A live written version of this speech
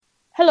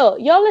Hello,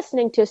 you're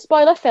listening to a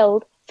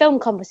spoiler-filled film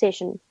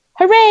conversation.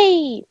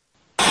 Hooray!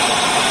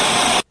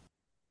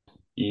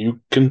 You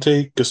can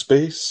take a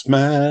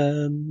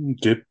spaceman,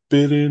 dip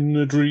it in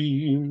a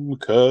dream,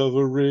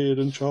 cover it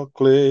in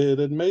chocolate,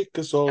 and make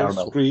us all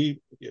Caramel. scream.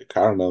 Yeah,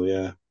 caramel,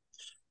 yeah.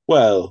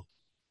 Well,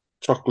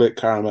 chocolate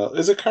caramel.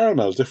 Is a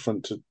caramel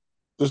different to...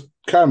 Does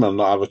caramel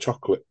not have a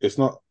chocolate? It's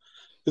not...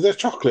 Is there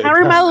chocolate in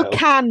Caramel caramel?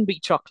 can be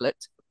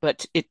chocolate,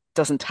 but it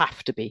doesn't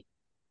have to be.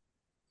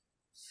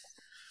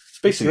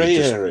 It's basically Grey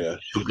just area.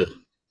 sugar.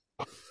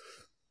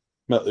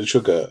 Melted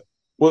sugar.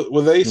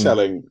 Were they Mm.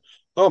 selling...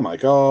 Oh my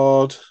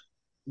God.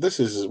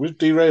 We've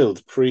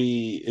derailed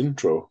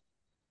pre-intro.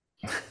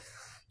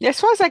 Yeah,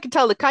 as far as I can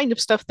tell, the kind of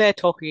stuff they're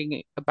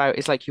talking about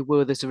is like your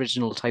Werther's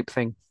original type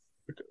thing.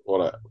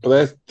 But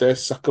they're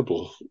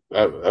suckable.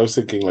 I was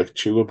thinking like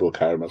chewable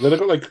caramel. They've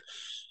got like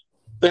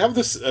they have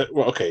this.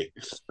 Well, okay,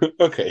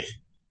 okay,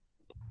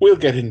 we'll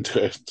get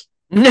into it.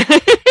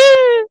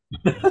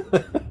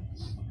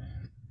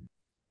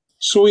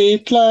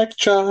 Sweet like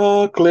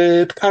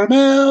chocolate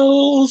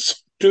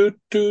caramels. Do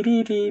do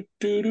do do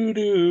do do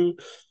do.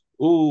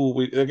 Ooh,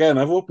 again.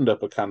 I've opened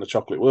up a can of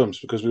chocolate worms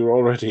because we were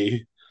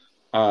already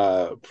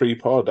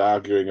pre-pod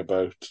arguing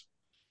about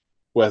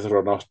whether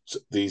or not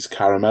these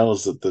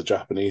caramels that the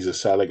Japanese are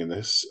selling in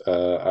this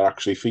are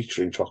actually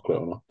featuring chocolate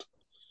or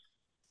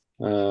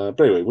not. But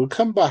anyway, we'll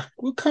come back.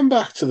 We'll come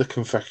back to the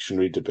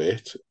confectionery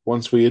debate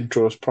once we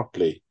intro us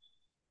properly.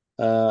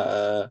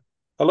 Uh,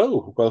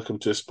 Hello, welcome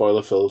to a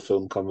spoiler-filled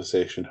film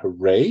conversation.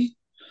 Hooray!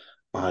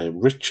 I'm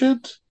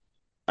Richard,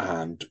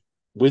 and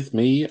with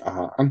me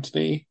are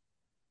Anthony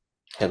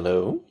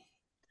Hello.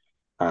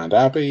 and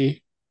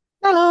Abby,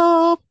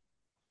 Hello.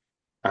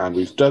 and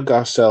we've dug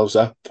ourselves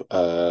up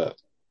a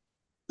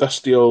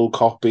dusty old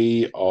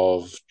copy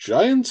of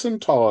Giants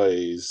and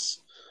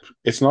Toys.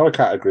 It's not a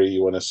category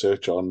you want to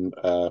search on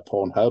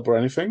Pornhub or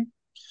anything.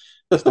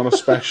 It's not a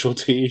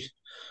specialty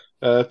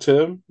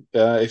term.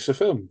 It's a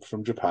film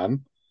from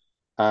Japan,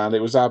 and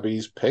it was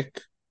Abby's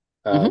pick.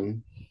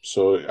 Mhm.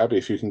 So, Abby,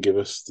 if you can give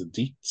us the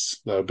deets,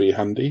 that would be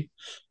handy.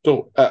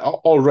 Don't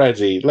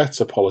already.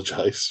 Let's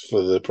apologise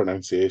for the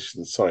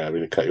pronunciation. Sorry, Abby,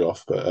 to cut you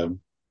off, but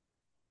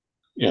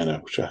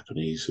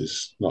Japanese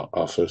is not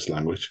our first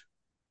language.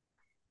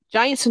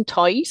 Giants and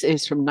Toys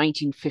is from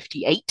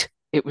 1958.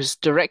 It was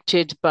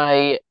directed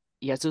by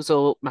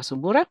Yasuzo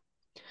Masumura.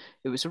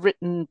 It was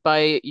written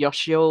by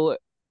Yoshio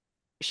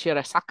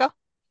Shirasaka,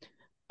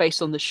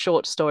 based on the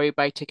short story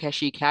by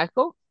Takeshi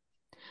Kako.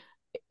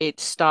 It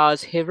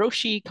stars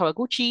Hiroshi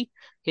Kawaguchi,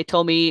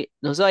 Hitomi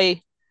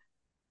Nozoe,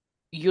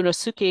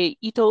 Yunosuke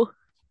Ito,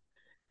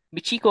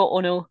 Michiko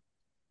Ono,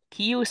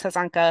 Kiyu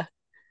Sazanka,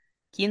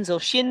 Kienzo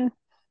Shin,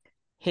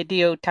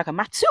 Hideo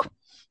Takamatsu,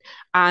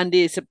 and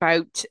is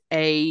about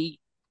a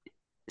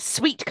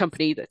sweet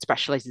company that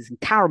specializes in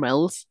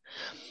caramels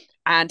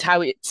and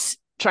how it's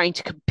trying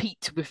to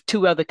compete with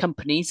two other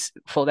companies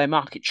for their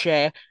market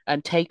share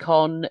and take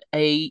on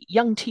a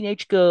young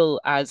teenage girl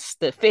as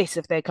the face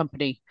of their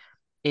company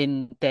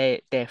in their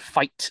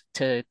fight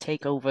to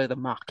take over the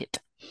market.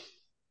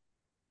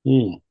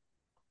 Hmm.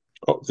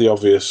 Oh, the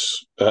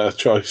obvious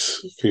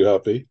choice for you,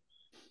 Abby.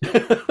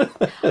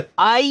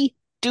 I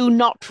do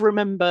not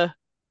remember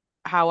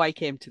how I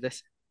came to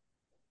this.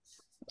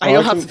 I Oh,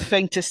 don't have the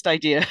faintest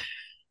idea.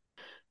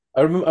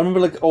 I remember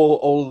like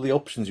all the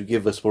options you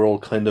give us were all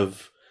kind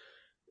of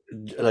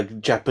like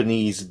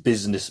Japanese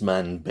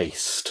businessman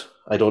based.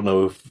 I don't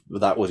know if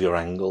that was your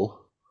angle.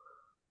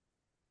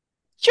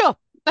 Sure,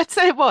 let's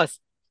say it was.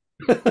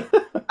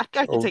 I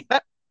can of take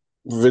that.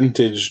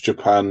 vintage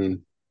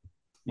Japan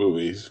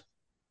movies,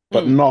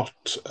 but Mm.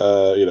 not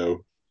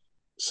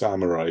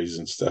samurais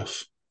and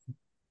stuff.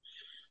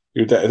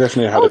 You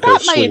definitely had Oh, a kind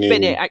that of may have been it,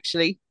 swinging.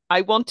 actually.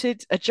 I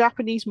wanted a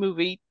Japanese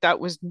movie that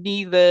was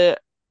neither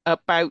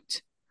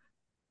about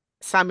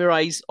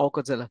samurais or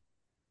Godzilla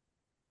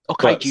or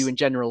kaiju That's in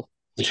general.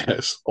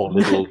 yes, Or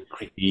little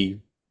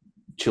creepy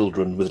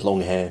children with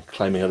long hair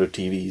climbing out of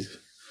TVs.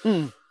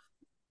 Mm.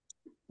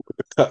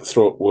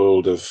 cutthroat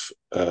world of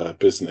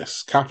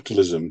business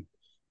capitalism,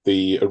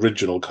 the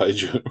original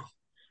kaiju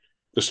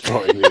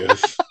destroying the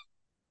earth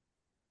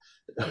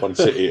one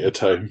city at a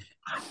time.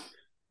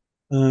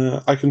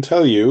 I can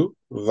tell you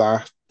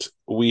that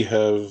we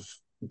have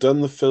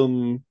done the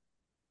film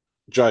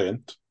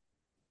Giant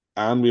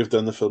and we have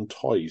done the film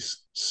Toys.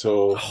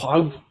 So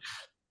Oh,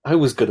 I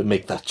was going to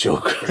make that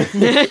joke.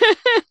 it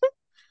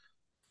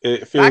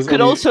That feels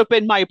could only, also have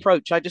been my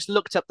approach. I just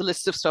looked up the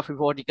list of stuff we've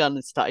already done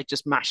and started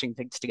just mashing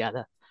things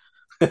together.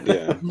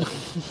 yeah.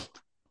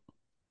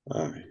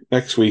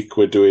 Next week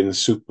we're doing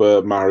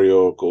Super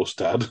Mario Ghost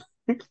Dad.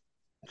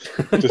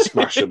 Just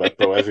smash them up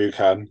however you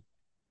can.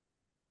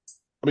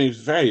 I mean, it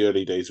was very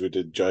early days we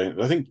did Giant.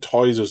 I think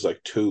Toys was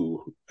like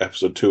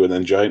episode two, and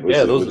then Giant was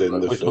Yeah, those within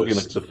the we're talking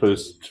like first. the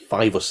first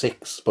five or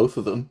six, both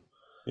of them.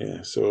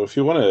 Yeah, so if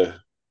you want to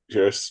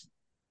hear us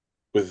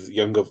with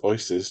younger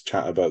voices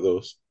chat about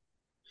those,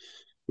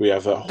 we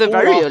have a The whole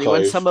very early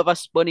ones, archive. some of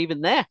us weren't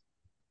even there.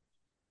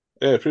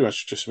 Yeah, pretty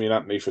much just me and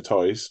Anthony for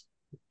Toys.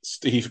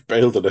 Steve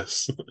bailed on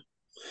us.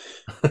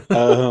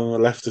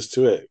 left us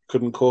to it.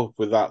 Couldn't cope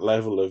with that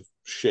level of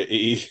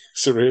shitty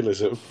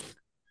surrealism.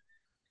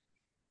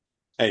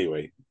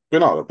 Anyway,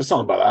 it's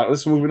not about that.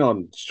 Let's moving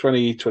on. It's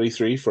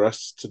 2023 for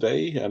us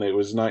today, and it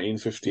was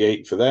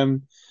 1958 for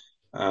them.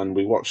 And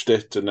we watched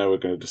it, and now we're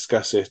going to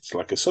discuss it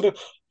like a sort of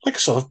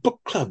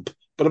book club,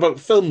 but about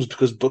films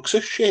because books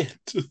are shit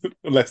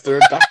unless they're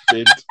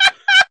adapted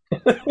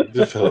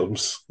into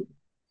films.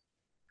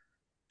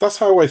 That's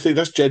how I think.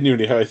 That's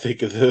genuinely how I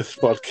think of this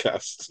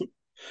podcast.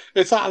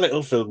 It's our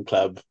little film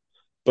club,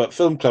 but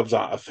film clubs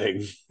aren't a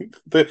thing.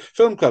 The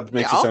film club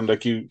makes it sound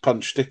like you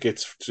punch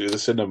tickets to the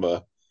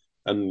cinema,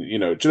 and do you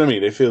know what I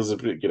mean? It feels a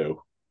bit,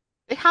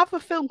 They have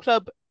a film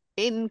club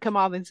in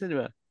Carmarthen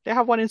Cinema. They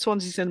have one in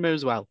Swansea Cinema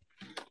as well.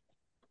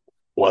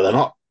 Well, they're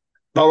not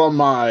on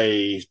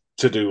my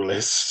to-do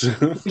list.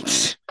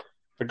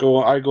 we go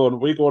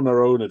on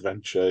our own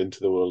adventure into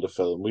the world of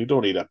film. We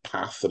don't need a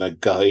path and a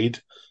guide,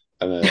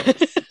 and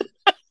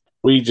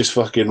we just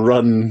fucking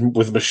run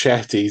with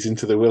machetes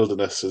into the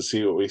wilderness and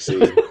see what we see.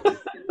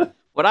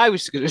 What I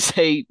was going to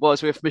say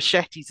was with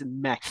machetes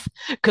and meth,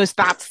 because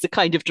that's the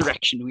kind of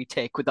direction we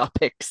take with our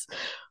picks.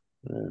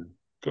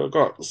 Yeah.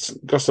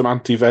 Got some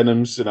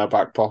anti-venoms in our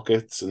back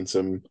pockets and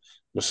some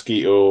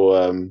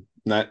mosquito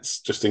nets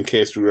just in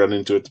case we run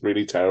into a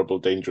really terrible,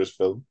 dangerous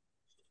film.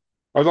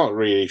 I'm not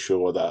really sure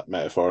what that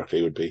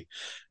metaphorically would be.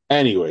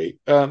 Anyway,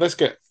 let's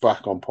get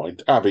back on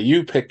point. Abby,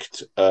 you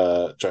picked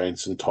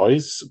Giants and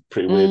Toys.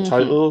 Pretty weird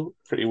title,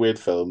 pretty weird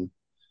film.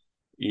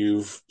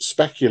 You've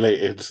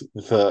speculated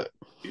that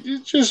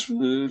it's just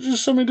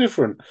something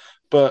different.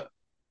 But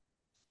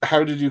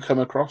how did you come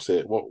across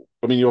it?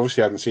 You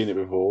obviously hadn't seen it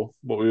before.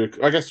 What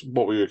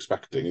were you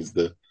expecting is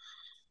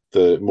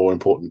the more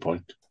important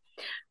point.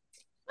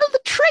 Well, the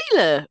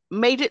trailer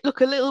made it look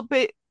a little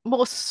bit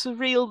more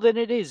surreal than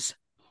it is.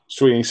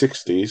 Swinging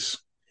 60s.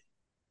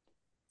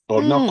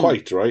 Or not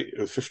quite, right?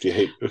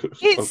 58.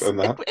 It wasn't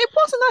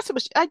that so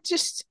much.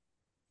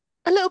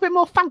 A little bit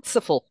more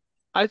fanciful,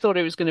 I thought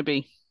it was going to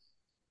be.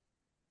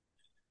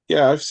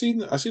 Yeah, I've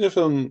seen a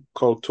film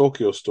called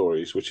Tokyo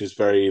Stories, which is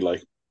very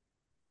like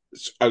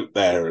it's out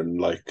there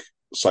and like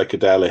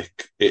psychedelic.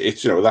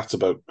 It's that's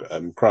about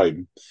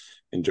crime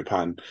in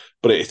Japan,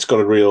 but it's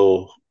got a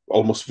real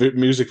almost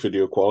music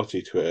video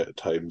quality to it at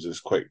times. It's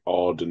quite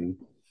odd and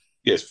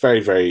it's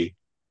very, very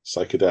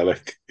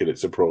psychedelic in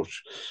its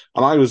approach.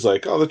 And I was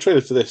like, oh, the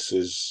trailer to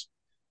this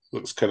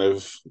looks kind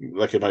of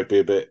like it might be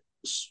a bit,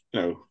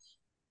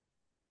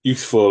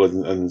 youthful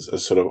and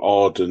sort of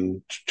odd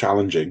and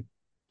challenging.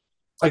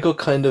 I got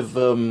kind of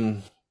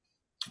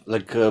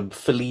like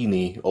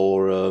Fellini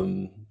or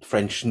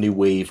French New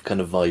Wave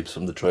kind of vibes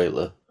from the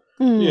trailer.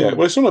 Yeah,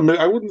 well, it's not.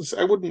 I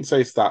wouldn't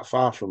say it's that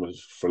far from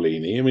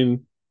Fellini. I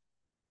mean,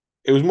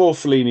 it was more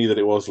Fellini than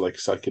it was like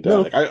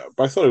psychedelic. No.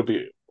 I thought it would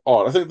be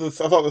odd. I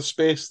thought the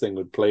space thing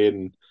would play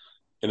in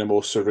a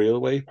more surreal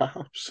way,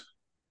 perhaps.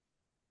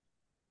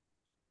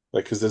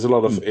 Like, because there's a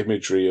lot of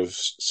imagery of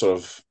sort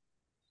of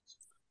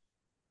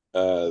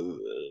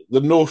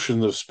the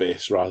notion of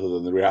space rather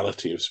than the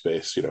reality of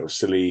space.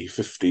 Silly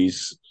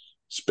 50s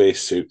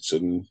spacesuits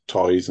and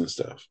toys and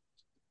stuff.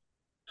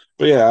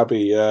 But yeah,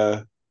 Abby,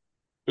 it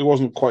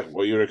wasn't quite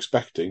what you were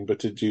expecting. But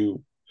did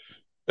you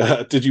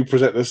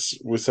present this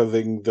with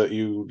something that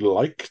you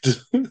liked?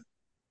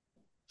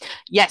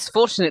 Yes,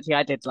 fortunately,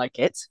 I did like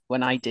it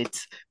when I did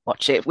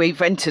watch it.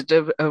 We've entered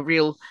a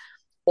real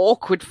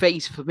awkward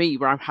phase for me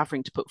where I'm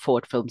having to put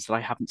forward films that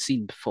I haven't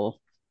seen before.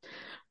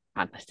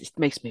 And it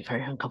makes me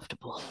very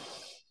uncomfortable.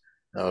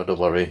 Oh, don't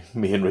worry.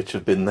 Me and Rich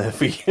have been there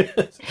for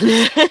years.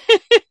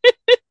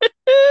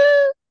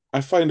 I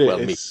find it... Well,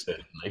 me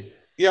certainly.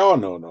 Yeah, oh,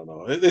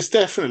 no. It's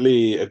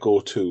definitely a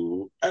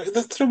go-to.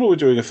 The trouble with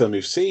doing a film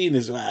you've seen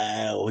is,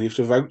 well, you have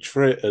to vouch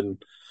for it and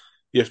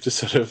you have to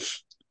sort of...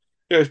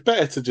 it's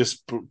better to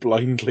just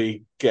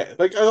blindly get...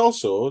 Like, I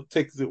also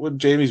when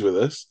Jamie's with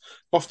us,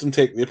 often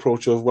take the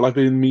approach of, well, I've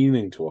been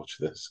meaning to watch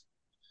this.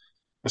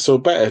 So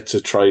better to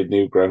try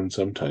new ground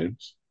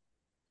sometimes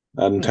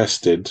and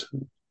tested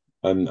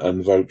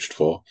and vouched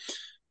for.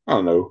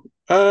 I don't know.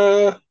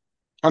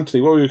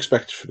 Anthony, what were you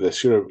expecting from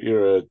this?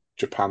 You're a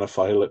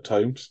Japanophile at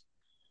times.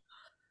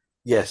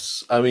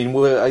 Yes, I mean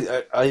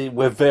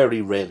we're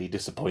very rarely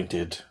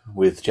disappointed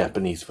with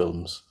Japanese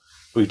films.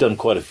 We've done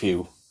quite a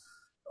few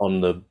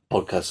on the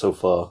podcast so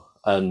far,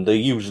 and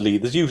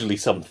there's usually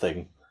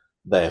something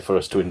there for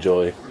us to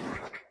enjoy.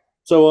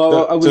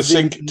 So I was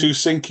to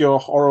sink your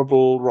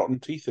horrible rotten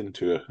teeth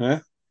into it, yeah.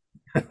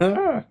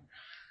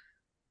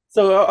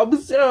 So I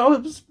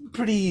was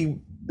pretty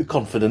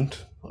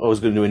confident I was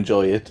going to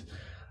enjoy it.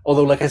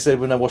 Although, like I said,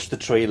 when I watched the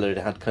trailer, it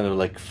had kind of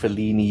like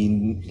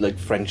Fellini, like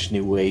French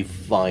New Wave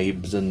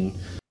vibes,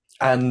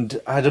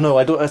 and I don't know.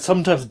 I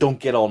sometimes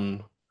don't get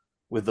on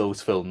with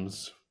those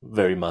films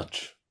very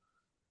much.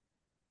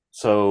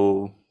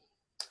 So,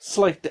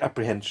 slight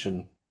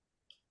apprehension.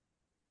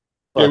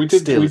 But yeah, we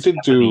did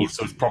do.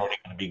 So it's probably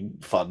going to be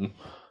fun.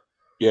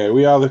 Yeah,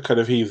 we are the kind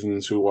of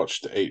heathens who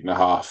watched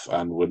 8.5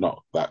 and were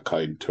not that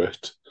kind to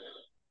it.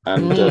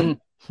 And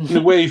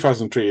the Wave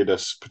hasn't treated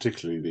us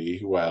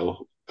particularly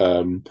well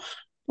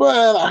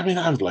Well, I mean,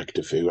 I would like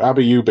to do.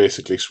 Abby, you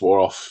basically swore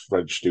off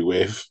French New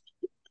Wave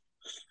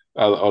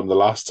on the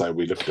last time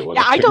we looked at one,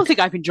 Yeah, I I don't think. think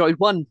I've enjoyed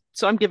one,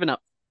 so I'm giving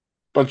up.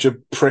 Bunch of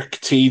prick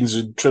teens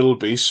in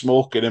Trilby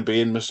smoking and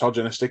being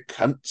misogynistic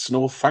cunts.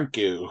 No, thank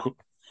you.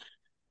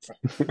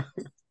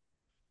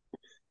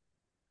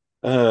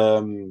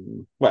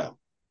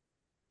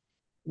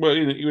 Well,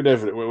 you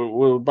never.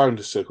 We're bound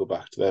to circle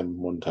back to them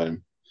one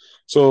time.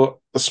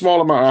 So a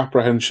small amount of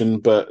apprehension,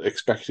 but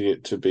expecting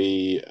it to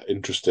be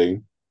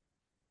interesting.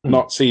 Hmm.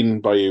 Not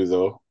seen by you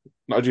though.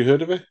 Had you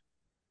heard of it?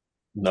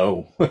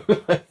 No.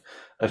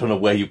 I don't know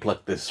where you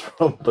plucked this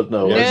from, but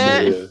no, Yeah,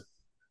 I've this is Nah. never. a,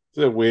 this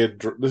is a weird.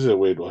 This is a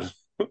weird one.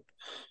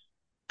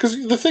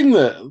 Because the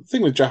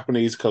thing with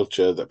Japanese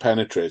culture that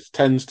penetrates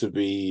tends to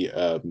be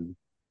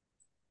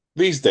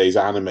these days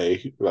anime.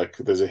 Like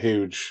there's a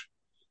huge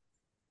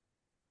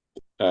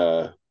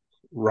uh,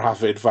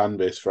 rabid fan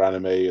base for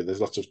anime, and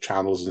there's lots of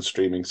channels and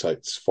streaming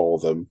sites for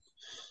them.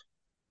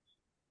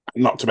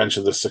 Not to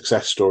mention the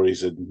success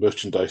stories and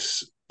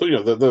merchandise,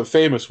 but the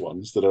famous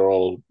ones that are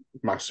all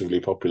massively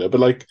popular.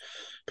 But like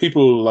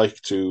people like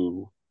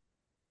to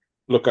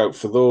look out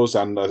for those,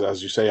 and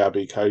as you say,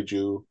 Abby,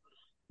 kaiju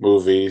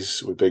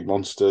movies with big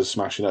monsters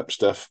smashing up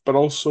stuff, but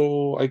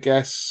also I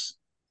guess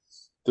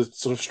the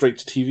sort of straight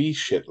to TV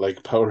shit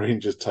like Power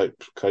Rangers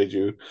type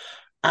kaiju.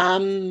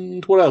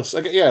 And what else?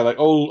 Like, yeah, like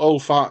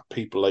old fat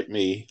people like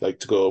me like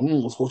to go,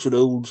 let's watch an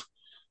old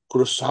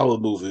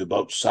Kurosawa movie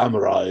about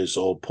samurais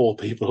or poor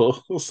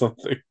people or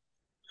something.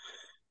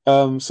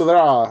 So there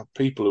are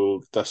people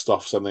who dust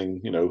off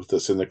something,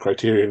 that's in the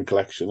Criterion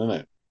collection, isn't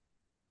it?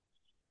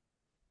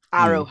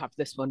 Arrow Hmm. have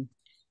this one,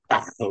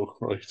 Oh,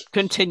 right.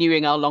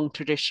 continuing our long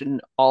tradition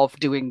of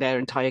doing their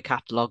entire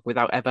catalogue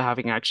without ever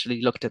having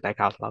actually looked at their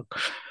catalogue.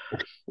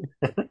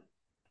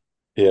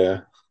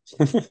 Yeah.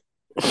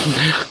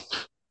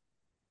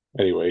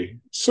 Anyway,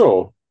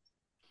 so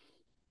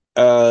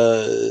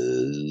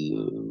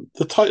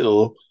the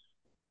title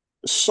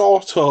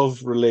sort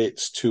of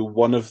relates to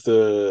one of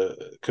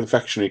the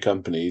confectionery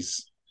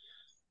companies,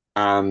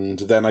 and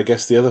then I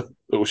guess the other,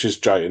 which is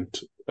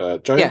Giant. Yeah,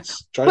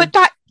 Giants? but Giant?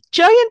 that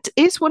Giant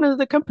is one of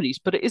the companies,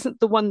 but it isn't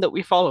the one that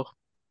we follow.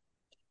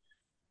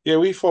 Yeah,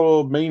 we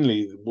follow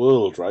mainly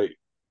World, right?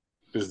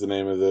 Is the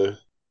name of the.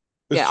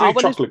 There's Yeah, our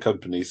three one is. chocolate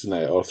companies, isn't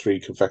there? Or three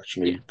Yeah,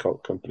 confectionery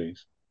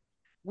companies.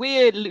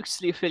 we're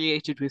loosely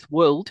affiliated with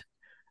World,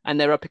 and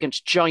they're up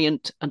against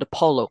Giant and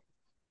Apollo.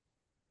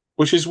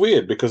 Which is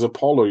weird because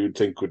Apollo you'd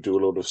think would do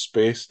a lot of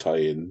space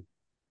tie-in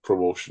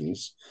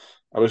promotions.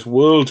 I was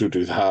World who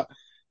do that.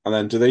 And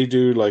then do they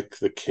do like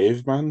the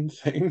caveman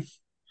thing?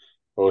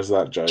 Or is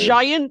that Giant?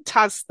 Giant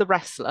has the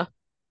wrestler,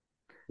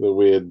 The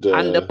weird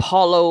and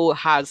Apollo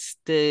has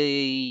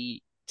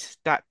the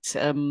that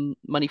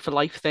money for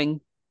life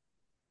thing.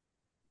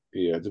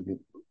 yeah, I didn't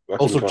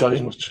Also, come up as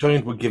Giant much.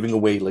 Giant were giving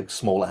away like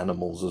small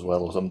animals as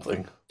well or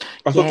something.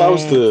 I thought that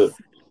was the Yes.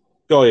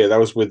 oh yeah, that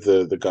was with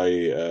the guy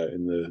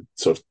in the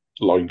sort of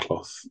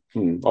loincloth.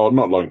 Or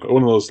not loincloth,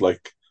 one of those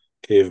like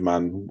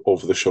caveman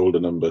over the shoulder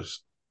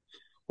numbers.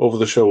 Over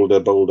the shoulder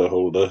boulder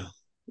holder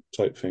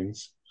type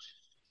things.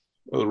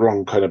 The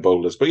wrong kind of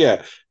boulders. But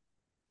yeah.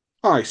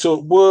 All right, so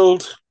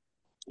World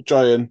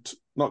Giant,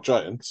 not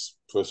Giants,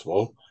 first of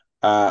all,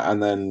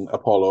 and then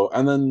Apollo,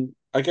 and then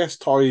I guess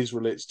toys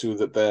relates to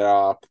that there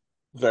are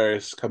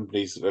various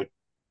companies that are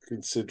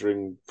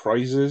considering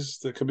prizes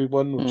that can be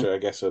won, which Mm. I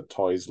guess are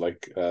toys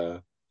like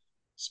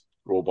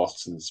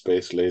robots and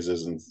space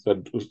lasers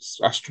and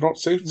astronaut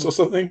suits or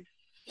something.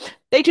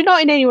 They do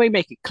not in any way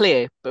make it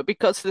clear, but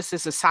because this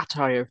is a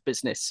satire of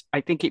business,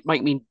 I think it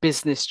might mean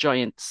business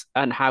giants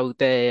and how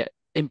their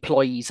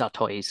employees are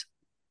toys.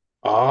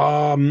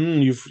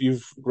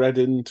 You've read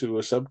into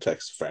a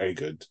subtext. Very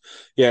good.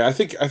 Yeah, I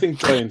think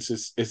Giants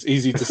is it's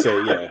easy to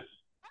say. Yeah,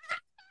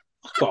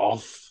 fuck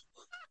off.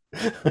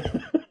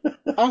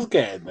 I was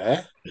getting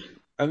there,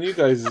 and you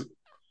guys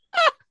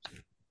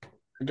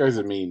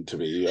are mean to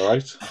me. All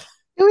right.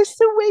 It was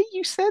the way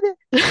you said it.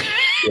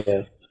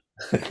 Yeah.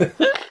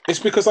 It's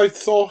because I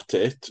thought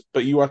it,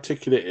 but you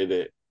articulated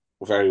it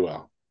very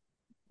well.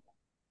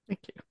 Thank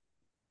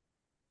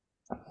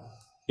you.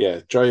 Yeah,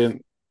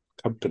 giant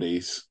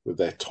companies with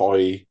their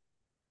toy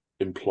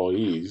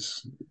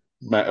employees.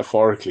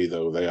 Metaphorically,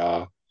 though, they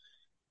are,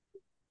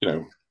 you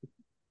know,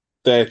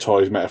 their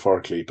toys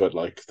metaphorically, but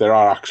like there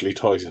are actually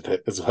toys in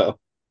it as well.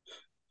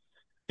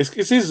 It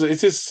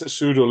is a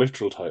pseudo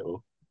literal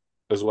title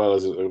as well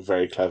as a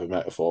very clever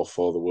metaphor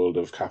for the world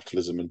of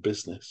capitalism and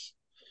business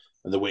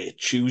and the way it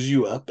chews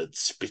you up and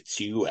spits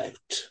you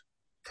out.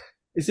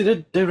 Is it a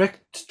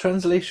direct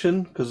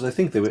translation? Because I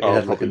think it Oh,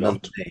 had like probably another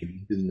not.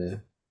 name, didn't it?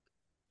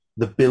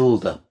 The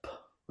Build Up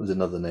was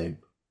another name.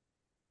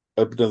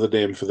 Another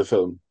name for the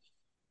film.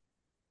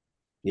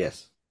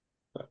 Yes.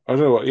 I don't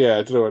know what. Yeah,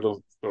 I don't know. I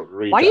don't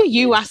read Why are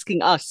you Japanese.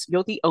 asking us?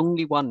 You're the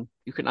only one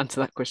who can answer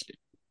that question.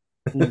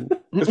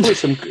 It's probably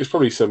some. It's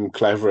probably some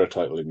cleverer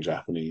title in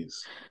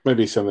Japanese.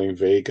 Maybe something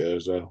vaguer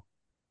as well.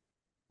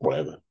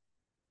 Whatever.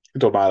 It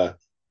don't matter.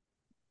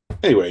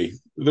 Anyway,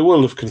 the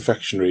world of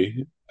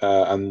confectionery.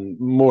 and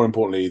more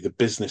importantly, the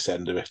business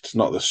end of it,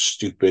 not the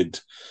stupid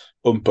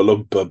Oompa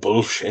Loompa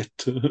bullshit.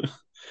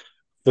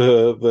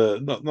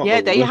 Not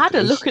Yeah, the they had a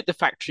workers. look at the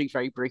factory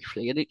very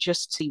briefly, and it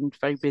just seemed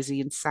very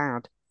busy and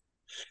sad.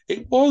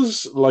 It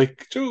was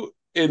like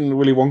in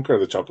Willy Wonka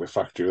and the Chocolate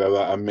Factory, there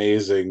that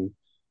amazing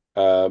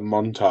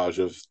montage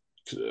of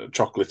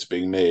chocolates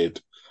being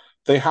made.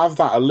 They have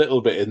that a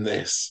little bit in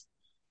this,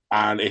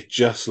 and it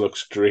just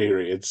looks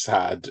dreary and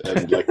sad,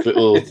 and like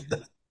little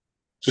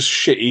just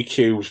shitty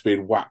cubes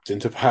being whacked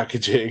into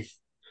packaging,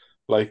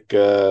 like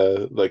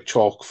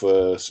chalk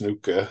for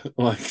snooker.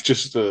 Like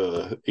just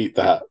eat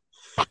that.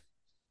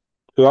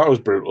 So that was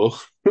brutal.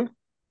 And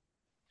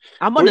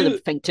But one of them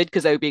fainted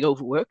because they were being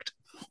overworked.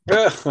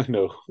 I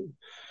know.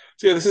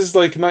 So yeah, this is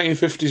like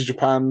 1950s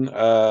Japan.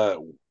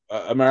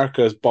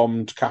 America has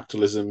bombed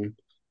capitalism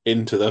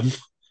into them.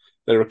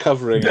 They're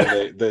recovering,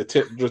 and they're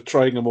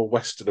trying a more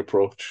Western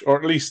approach, or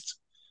at least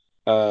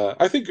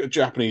I think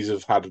Japanese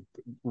have had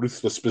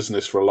ruthless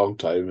business for a long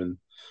time, and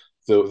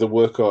the the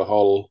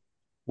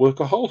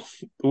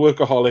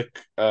workaholic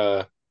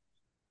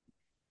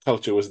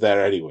culture was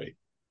there anyway.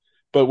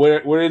 But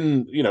we're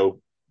in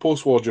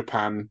post-war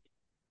Japan.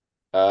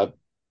 Uh,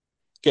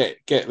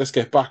 let's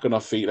get back on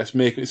our feet. Let's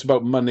make it's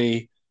about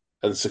money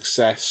and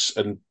success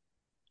and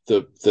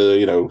the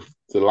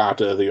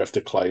ladder that you have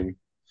to climb.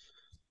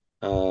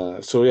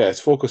 So yeah, it's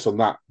focused on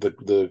that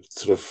the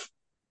sort of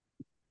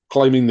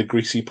climbing the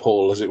greasy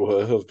pole, as it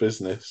were, of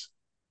business.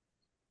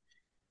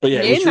 But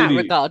yeah, it was In that really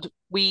regard,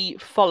 we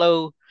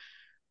follow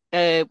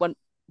one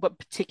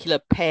particular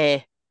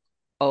pair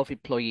of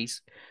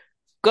employees,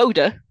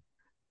 Goda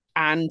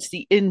and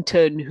the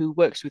intern who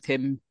works with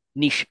him,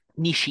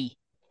 Nishi.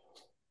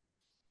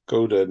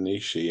 Goda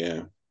Nishi.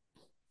 Yeah,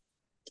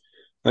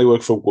 they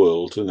work for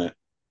World, isn't it?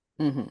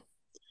 Mm-hmm.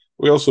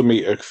 We also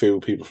meet a few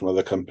people from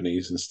other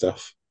companies and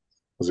stuff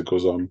as it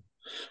goes on.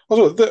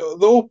 Also, the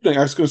opening,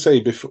 I was going to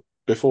say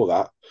before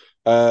that,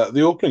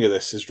 the opening of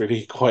this is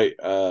really quite.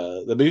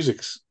 The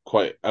music's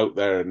quite out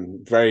there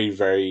and very,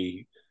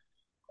 very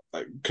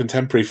like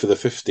contemporary for the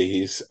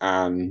 50s,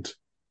 and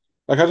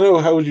like I don't know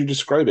how would you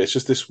describe it. It's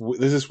just there's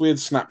this weird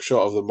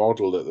snapshot of the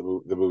model that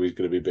the movie's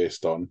going to be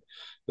based on.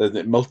 Then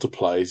it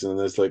multiplies, and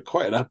there's like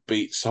quite an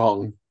upbeat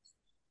song.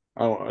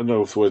 I don't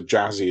know if the word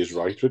jazzy is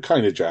right, but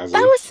kind of That jazzy.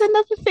 was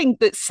another thing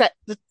that set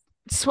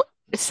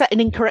an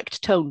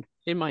incorrect tone,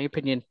 in my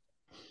opinion.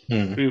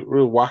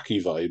 Real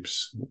wacky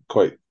vibes,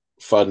 quite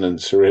fun and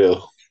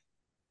surreal.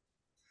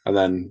 And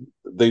then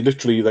they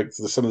literally like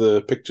some of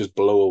the pictures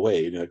blow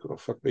away, and you're like, "Oh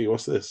fuck me,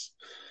 what's this?"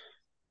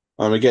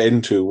 And we get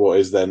into what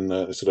is then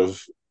a sort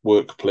of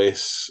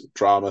workplace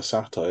drama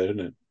satire, isn't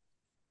it?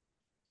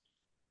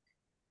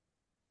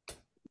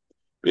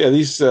 But yeah,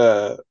 these.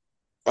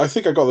 I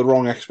think I got the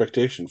wrong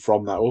expectation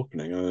from that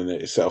opening, and then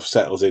it sort of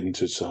settles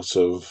into sort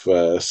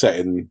of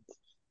setting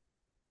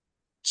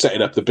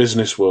up the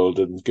business world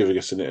and giving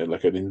us an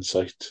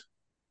insight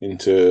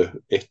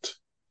into it.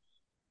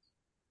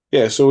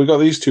 Yeah, so we got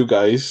these two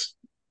guys,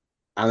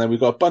 and then we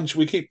got a bunch.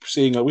 We keep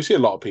seeing we see a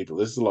lot of people.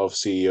 There's a lot of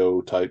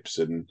CEO types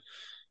and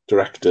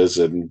directors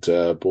and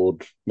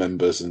board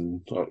members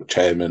and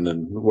chairmen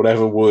and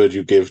whatever word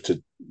you give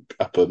to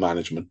upper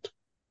management.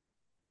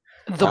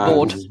 The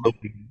board.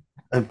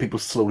 And people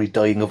slowly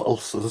dying of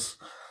ulcers.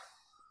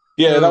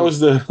 Yeah, Oh. that was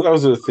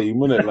the theme,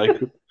 wasn't it?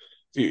 Like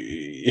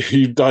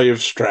you die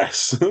of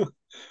stress,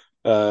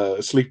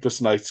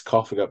 sleepless nights,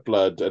 coughing up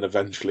blood, and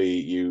eventually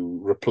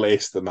you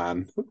replace the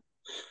man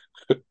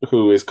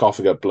who is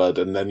coughing up blood,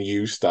 and then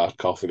you start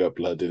coughing up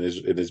blood in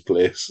his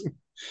place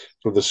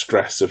from the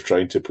stress of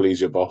trying to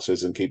please your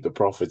bosses and keep the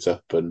profits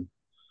up. And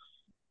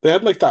they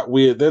had like that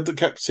weird. They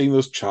kept seeing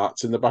those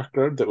charts in the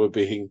background that were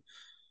being.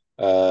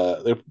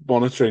 They're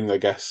monitoring, I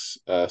guess,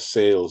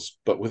 sales,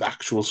 but with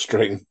actual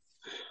string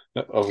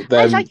of I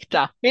them. liked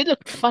that. It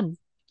looked fun.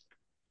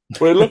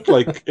 Well, it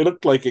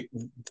looked like it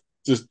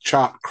just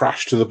chart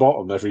crashed to the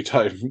bottom every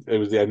time it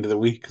was the end of the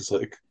week. It's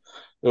like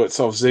it's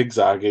sort of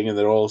zigzagging, and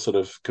they're all sort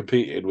of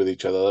competing with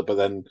each other. But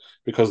then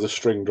because the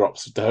string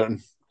drops down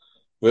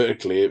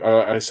vertically,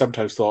 I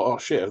sometimes thought, "Oh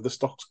shit, have the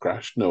stocks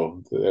crashed?"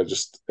 No, they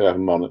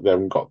haven't they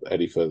haven't got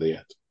any further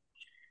yet.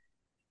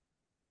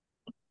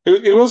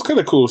 It was kind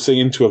of cool seeing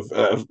into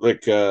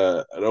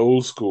an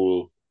old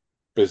school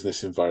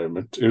business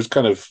environment. It was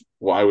kind of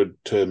what I would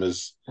term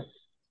as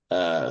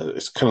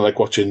it's kind of like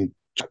watching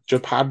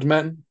Japad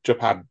Men,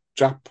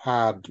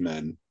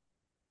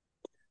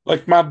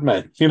 like Mad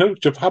Men,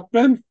 Japad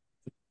Men.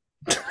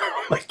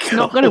 Oh my It's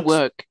not going to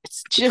work.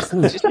 It's just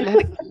let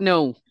it.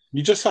 No,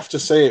 You just have to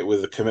say it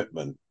with a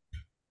commitment.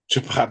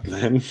 Japad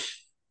Men,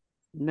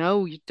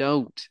 no, you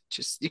don't.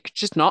 You could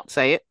just not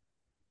say it.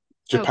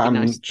 That would be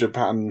nice.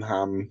 Japan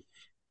Ham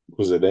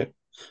was in it.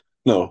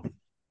 No,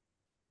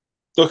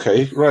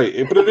 okay,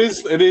 right, but it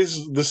is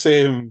the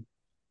same.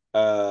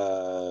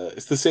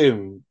 It's the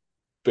same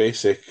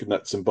basic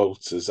nuts and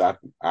bolts as no,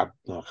 I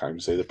can't even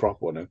say the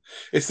proper one now.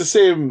 It's the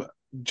same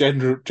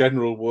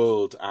general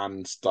world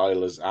and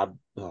style as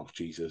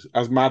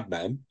as Mad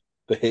Men,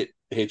 the hit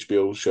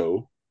HBO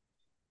show.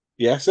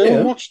 Yes,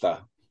 everyone watched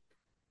that.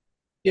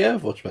 Yeah,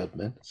 I've watched Mad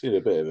Men. Seen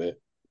a bit of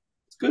it.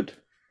 It's good.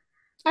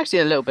 I've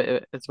seen a little bit of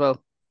it as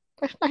well.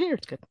 I hear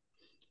it's good.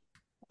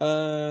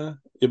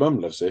 Your mum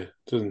loves it,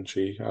 doesn't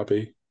she,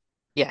 Abby?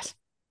 Yes,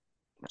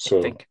 I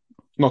So, think.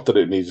 not that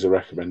it needs a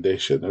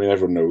recommendation. I mean,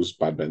 everyone knows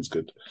Bad Men's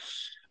good.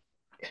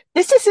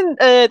 This isn't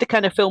the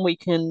kind of film we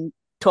can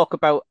talk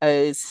about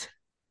as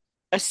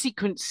a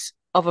sequence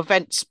of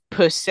events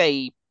per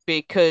se,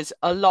 because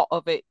a lot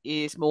of it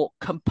is more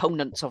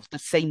components of the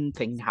same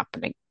thing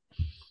happening.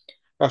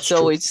 That's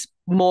So true. it's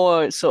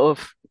more sort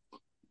of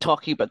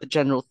talking about the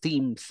general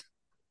themes,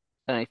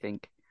 I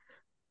think.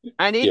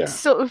 And it's Yeah,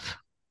 sort of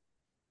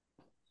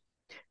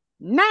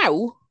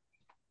now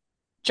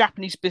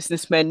Japanese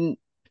businessmen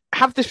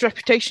have this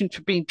reputation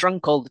for being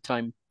drunk all the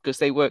time because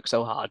they work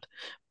so hard.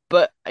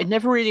 But I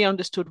never really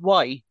understood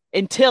why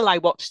until I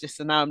watched this,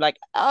 and now I'm like,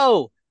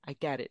 oh, I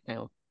get it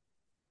now.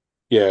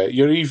 yeah.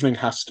 Your evening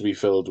has to be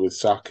filled with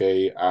sake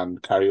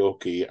and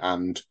karaoke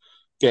and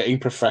getting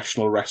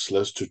professional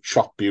wrestlers to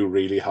chop you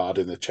really hard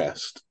in the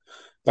chest.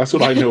 That's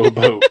what I know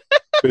about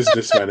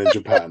businessmen in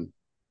Japan.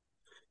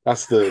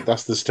 That's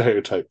the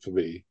stereotype for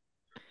me.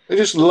 They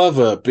just love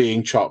her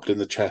being chopped in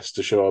the chest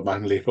to show how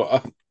manly they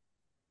are.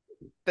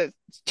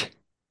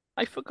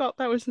 I forgot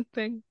that was a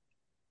thing.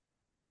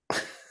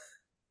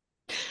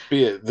 But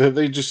yeah,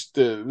 they just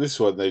this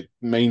one they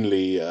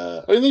mainly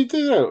I mean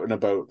they're out and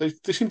about. They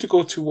seem to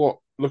go to what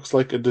looks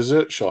like a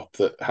dessert shop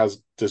that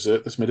has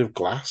dessert that's made of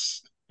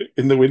glass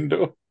in the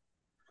window.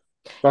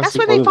 That's That's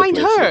where one they of the find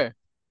places. her.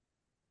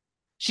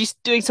 She's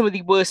doing some of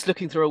the worst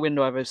looking through a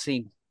window I've ever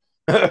seen.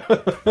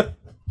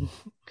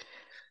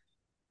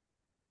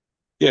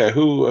 Yeah,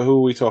 who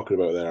are we talking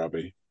about there,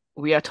 Abby?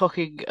 We are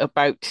talking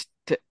about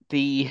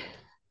the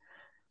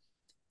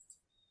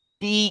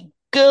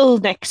girl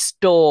next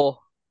door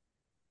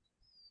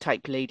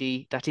type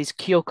lady that is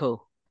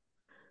Kyoko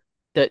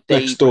that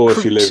they Next door,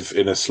 if you recruit. live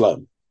in a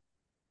slum.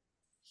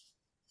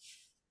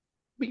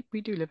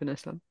 We do live in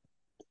Islam.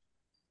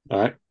 All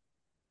right,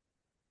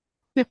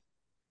 Yeah.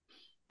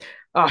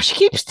 Oh, she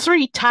keeps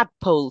three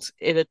tadpoles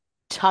in a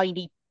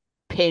tiny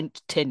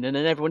paint tin, and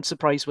then everyone's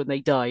surprised when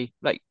they die.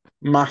 Like,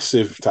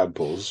 massive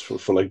tadpoles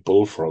for like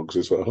bullfrogs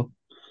as well.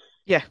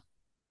 yeah,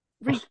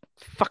 really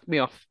fuck me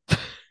off.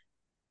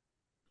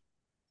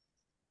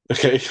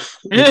 Okay,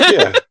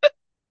 yeah,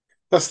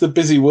 that's the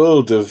busy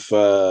world of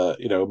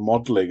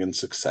modeling and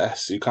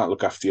success. You can't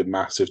look after your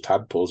massive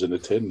tadpoles in a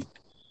tin. You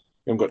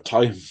haven't got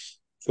time.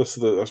 That's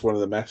one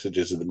of the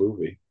messages of the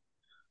movie.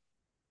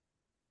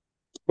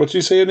 What did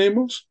you say your name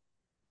was?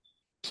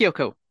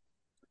 Kyoko.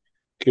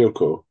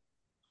 Kyoko.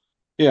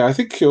 Yeah, I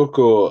think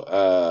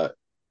Kyoko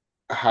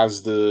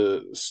has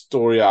the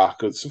story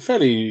arc. It's a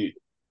fairly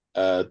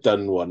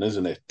done one,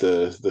 isn't it?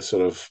 The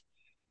sort of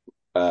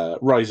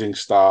rising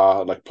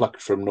star, like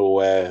plucked from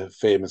nowhere,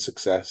 fame and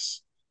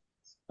success.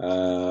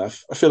 I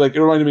feel like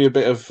it reminded me a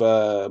bit of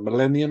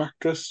Millennium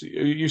Actress.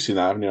 You've seen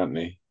that, haven't you,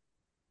 Anthony?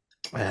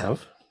 I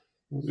have.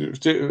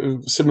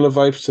 Similar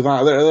vibes to that.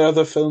 Are there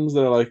other films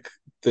that are like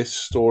this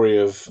story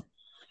of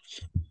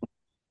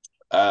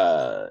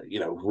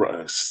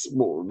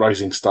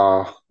rising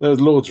star?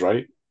 There's loads,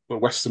 right? But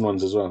Western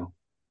ones as well.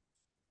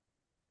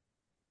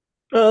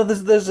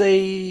 There's there's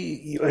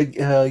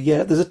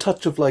a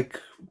touch of like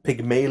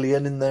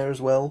Pygmalion in there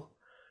as well.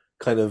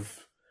 Kind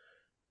of,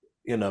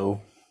 you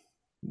know,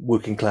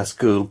 working class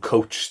girl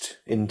coached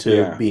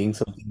into Yeah. being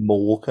something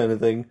more kind of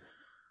thing.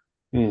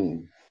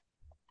 Hmm.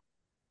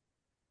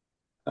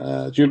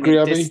 Do you I agree, mean,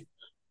 this Abby?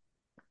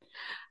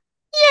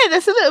 yeah,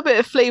 there's a little bit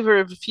of flavor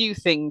of a few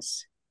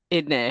things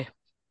in there,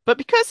 but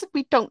because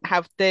we don't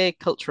have their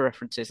culture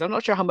references, I'm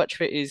not sure how much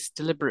of it is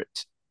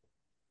deliberate,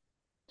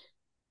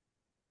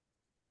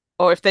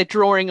 or if they're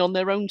drawing on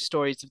their own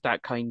stories of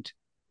that kind.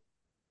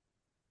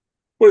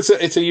 Well,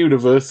 it's a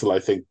universal. I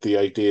think the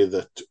idea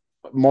that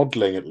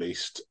modeling, at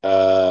least,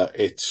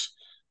 it's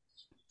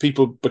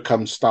people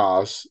become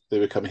stars, they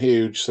become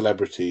huge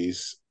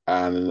celebrities,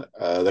 and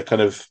they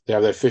have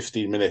their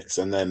 15 minutes,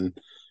 and then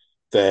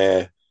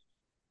they're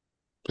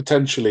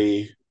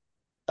potentially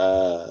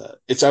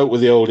it's out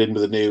with the old, in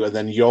with the new, and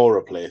then you're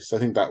replaced. I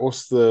think that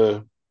was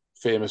the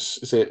famous.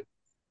 Is it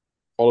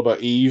All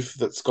About Eve?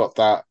 That's got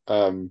that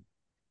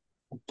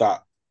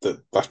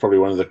that's probably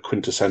one of the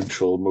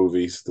quintessential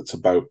movies that's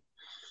about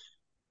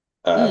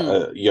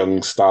Mm, a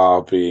young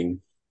star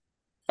being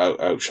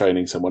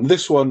outshining someone.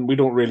 This one,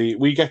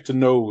 we get to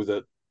know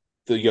that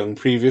the young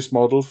previous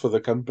model for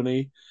the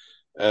company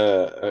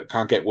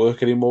can't get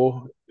work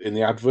anymore in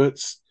the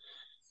adverts,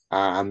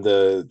 and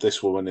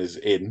this woman is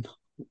in,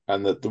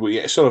 and that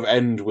we sort of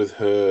end with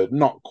her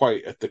not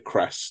quite at the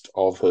crest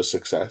of her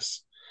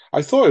success.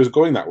 I thought it was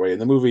going that way,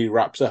 and the movie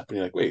wraps up, and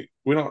you're like, wait,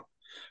 we're not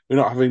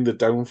having the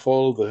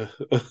downfall.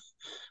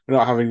 We're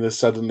not having the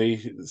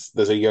suddenly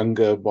there's a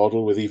younger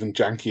model with even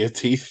jankier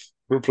teeth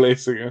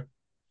replacing her.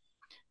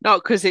 no,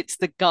 because it's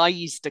the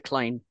guy's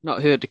decline,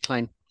 not her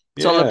decline.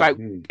 It's all Yeah. about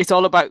it's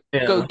all about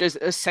go Yeah. does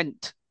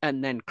ascent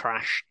and then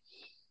crash.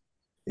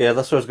 Yeah,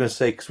 that's what I was going to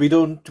say. Because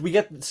we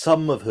get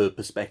some of her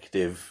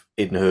perspective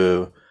in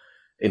her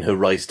in her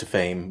rise to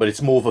fame, but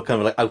it's more of a kind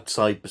of like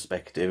outside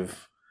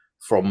perspective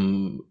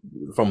from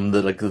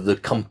the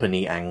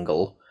company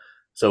angle.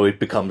 So it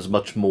becomes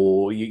much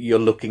more. You're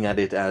looking at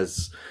it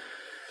as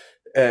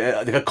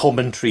like a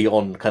commentary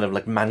on kind of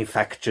like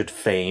manufactured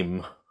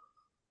fame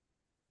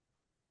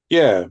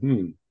Yeah,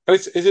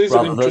 it is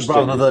an rather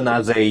interesting, than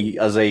as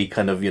a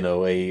kind of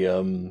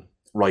a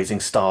rising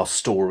star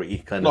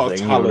story kind of not a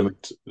thing. You know what I mean?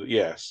 talent.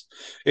 Yes,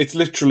 it's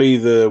literally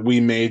the we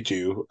made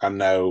you and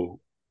now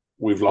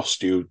we've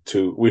lost you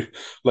to we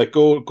like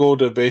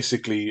Gorda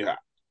basically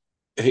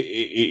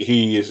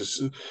he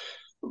is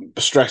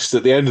stressed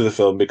at the end of the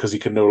film because he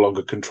can no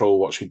longer control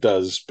what she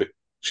does, but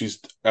she's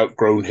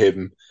outgrown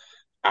him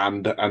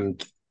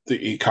and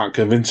he can't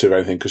convince her of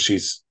anything because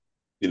she's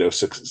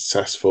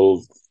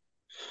successful.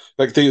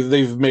 Like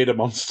they've made a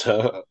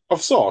monster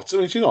of sorts. I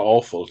mean, she's not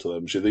awful to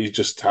them. He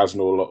just has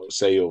no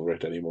say over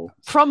it anymore.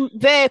 From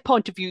their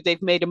point of view,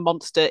 they've made a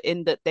monster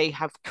in that they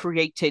have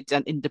created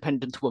an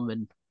independent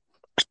woman.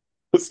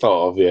 Sort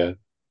of, yeah.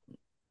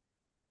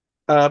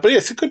 But yeah,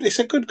 it's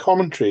a good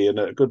commentary and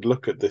a good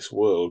look at this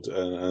world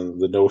and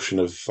the notion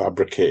of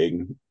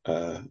fabricating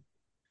uh,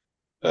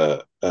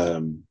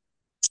 um,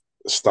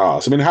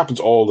 stars. I mean, it happens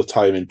all the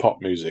time in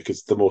pop music.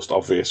 It's the most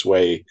obvious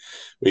way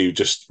where you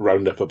just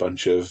round up a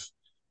bunch of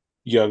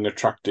young,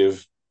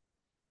 attractive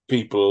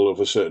people of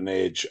a certain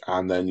age,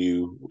 and then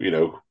you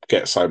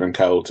get Simon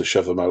Cowell to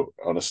shove them out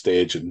on a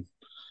stage and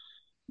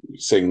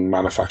sing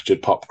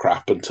manufactured pop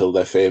crap until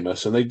they're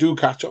famous, and they do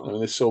catch on. I mean,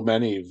 there's so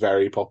many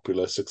very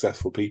popular,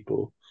 successful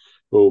people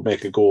who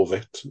make a go of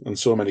it, and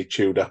so many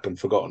chewed up and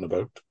forgotten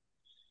about.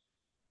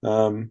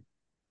 Um,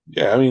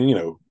 yeah, I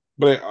mean,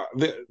 but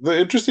the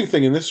interesting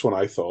thing in this one,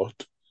 I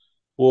thought,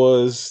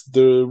 was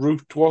the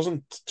route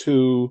wasn't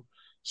to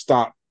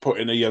start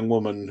putting a young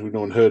woman who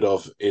no one heard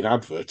of in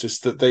adverts. It's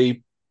that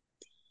they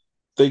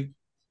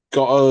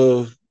got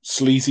a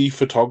sleazy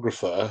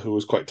photographer who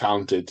was quite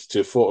talented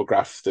to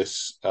photograph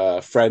this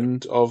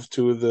friend of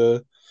two of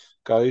the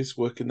guys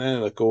working there,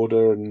 like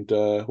Order and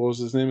what was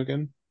his name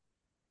again?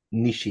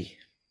 Nishi.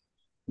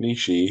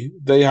 Nishi.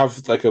 They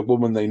have like a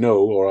woman they know,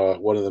 or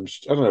one of them.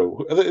 I don't know.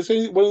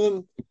 One of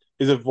them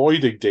is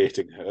avoiding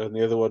dating her, and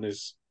the other one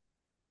is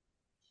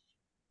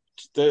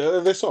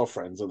they're sort of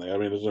friends, aren't they? I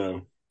mean, I don't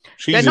know.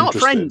 They're She's not interested.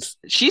 friends.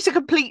 She's a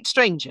complete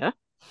stranger.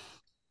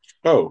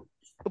 Oh,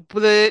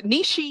 The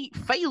Nishi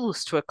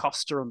fails to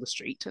accost her on the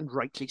street, and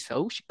rightly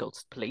so. She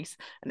calls the police,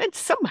 and then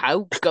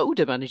somehow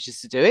Goda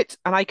manages to do it,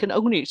 and I can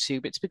only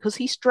assume it's because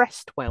he's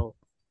dressed well.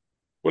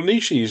 well,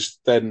 Nishi's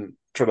then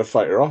trying to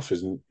fight her off,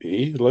 isn't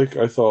he? Like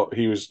I thought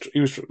he was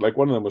like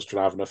one of them was trying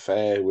to have an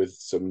affair with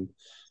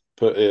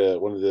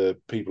one of the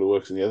people who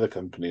works in the other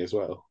company as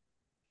well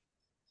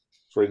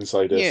for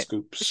insider Yeah,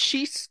 scoops.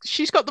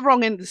 she's got the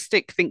wrong end of the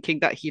stick, thinking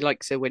that he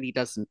likes her when he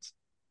doesn't,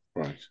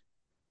 Right.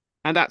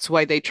 and that's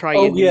why they try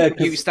Oh and yeah,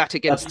 use because that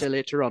against her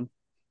later on.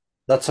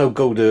 that's how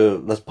Goda.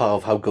 That's part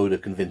of how Goda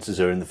convinces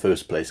her in the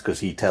first place because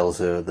he tells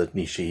her that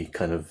Nishi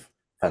kind of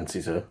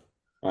fancies her.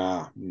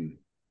 Ah.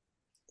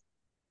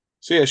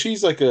 So yeah,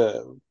 she's like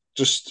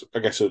just I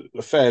guess a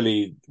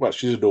fairly well,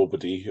 she's a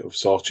nobody of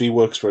sorts. She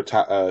works for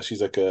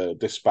she's like a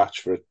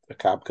dispatch for a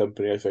cab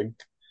company, I think,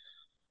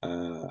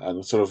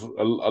 and sort of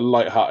a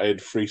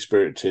light-hearted,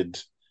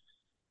 free-spirited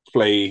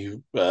play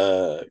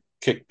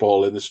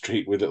kickball in the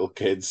street with little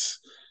kids,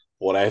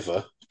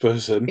 whatever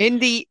person. In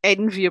the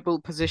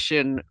enviable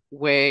position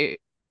where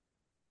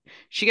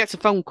she gets a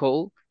phone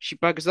call, she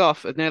buggers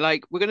off, and they're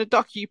like, "We're going to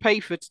dock you pay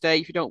for today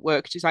if you don't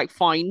work." She's like,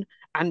 "Fine,"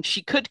 and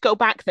she could go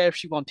back there if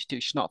she wanted to.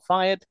 She's not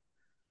fired.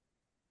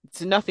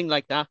 It's nothing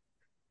like that.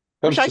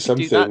 Wish Comes I to could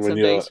do something that when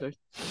someday. you're So.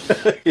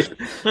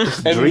 It's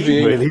a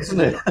dream, envying really, isn't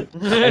it?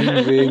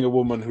 envying a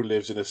woman who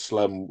lives in a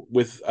slum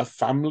with a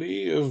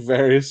family of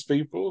various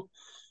people.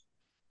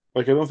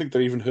 Like I don't think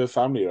they're even her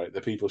family, right? The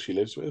people she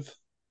lives with.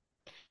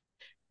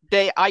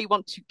 I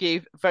want to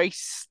give very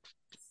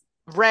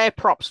rare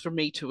props from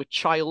me to a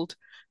child.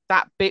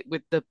 That bit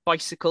with the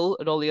bicycle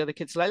and all the other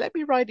kids are like, "Let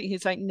me ride it."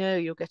 He's like, "No,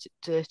 you'll get it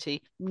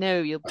dirty.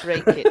 No, you'll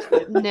break it.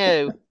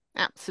 No,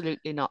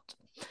 absolutely not."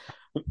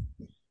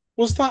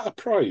 Was that a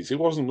prize? It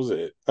wasn't, was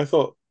it? I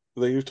thought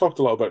they talked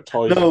a lot about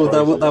toys and No,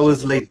 that prizes.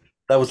 was late.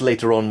 That was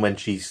later on when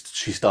she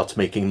starts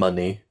making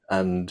money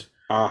and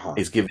Aha.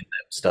 is giving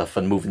them stuff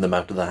and moving them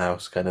out of the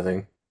house, kind of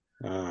thing.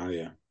 Ah,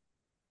 yeah.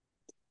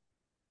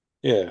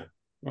 Yeah.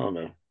 Oh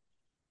no.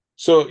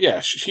 So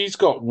yeah, she's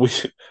got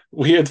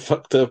weird,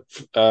 fucked up,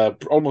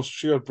 almost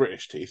she had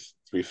British teeth.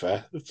 To be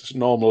fair, it's just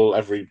normal.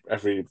 Every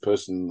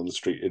person on the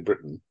street in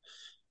Britain,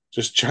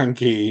 just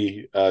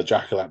janky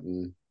jack o'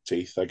 lantern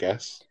teeth, I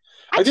guess.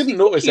 I Actually, didn't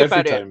notice thinking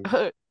every about it, time.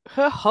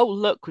 her whole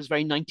look was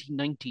very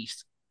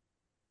 1990s.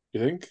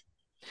 You think?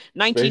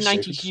 Very 1990s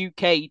suited.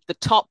 UK, the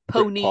top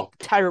pony, Britpop.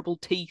 terrible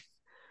teeth.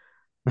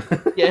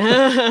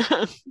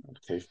 Yeah.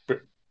 Okay,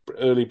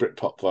 early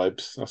Britpop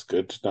vibes. That's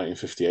good.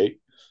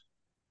 1958.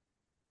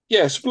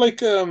 Yes,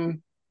 like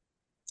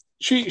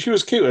she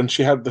was cute and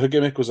she had her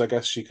gimmick was I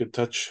guess she could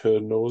touch her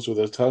nose with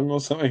her tongue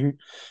or something.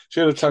 She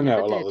had her She tongue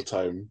out never a lot of did. the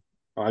time.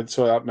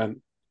 So that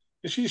meant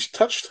She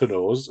touched her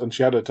nose and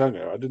she had her tongue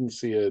out. I didn't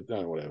see her.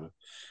 Oh, whatever.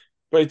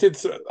 But I did.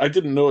 I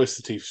didn't notice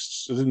the teeth.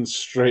 I didn't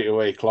straight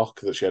away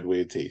clock that she had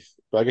weird teeth.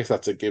 But I guess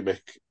that's a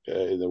gimmick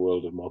in the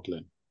world of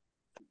modelling.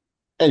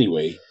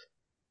 Anyway,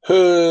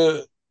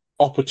 her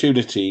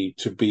opportunity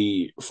to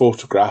be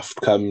photographed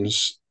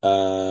comes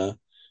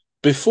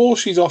before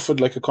she's offered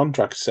like a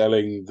contract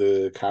selling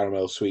the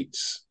caramel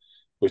sweets,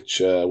 which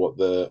what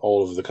the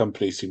all of the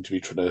companies seem to be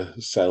trying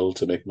to sell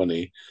to make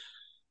money.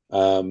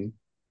 Um,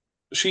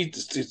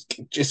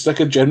 it's like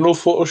a general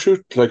photo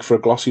shoot, like for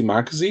a glossy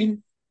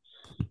magazine,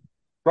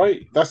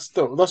 right? That's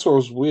what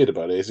was weird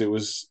about it. Is it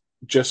was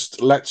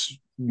just let's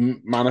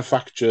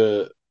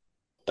manufacture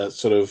a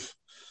sort of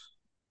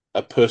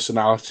a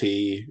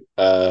personality,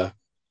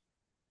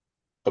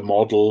 a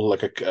model,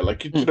 like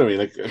you know what I mean,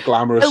 like a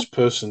glamorous Oh,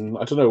 person.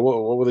 I don't know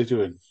what were they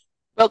doing.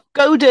 well,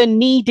 Goda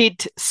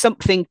needed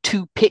something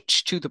to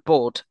pitch to the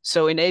board.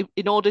 So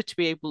in order to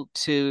be able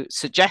to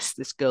suggest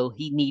this girl,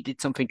 he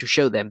needed something to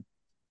show them.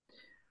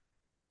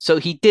 So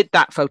he did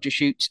that photo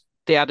shoot.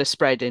 They had a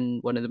spread in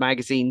one of the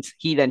magazines.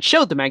 He then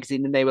showed the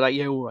magazine, and they were like,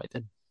 "Yeah, all right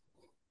then."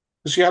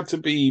 She had to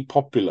be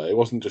popular. It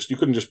wasn't just you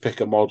couldn't just pick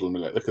a model and be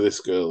like, look at this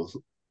girl,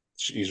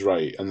 she's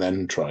right, and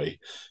then try.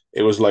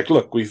 It was like,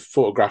 look, we've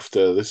photographed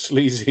her. This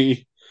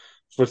sleazy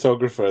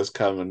photographer has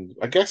come, and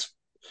I guess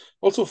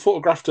also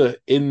photographed her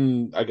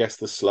in, I guess,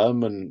 the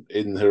slum and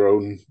in her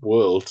own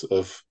world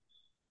of,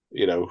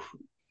 you know,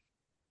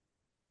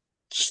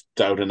 just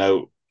down and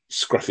out,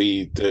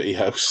 scruffy, dirty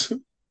house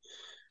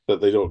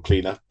that they don't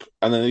clean up.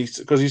 And then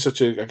because he's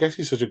such a, I guess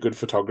he's such a good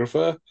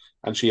photographer,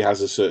 and she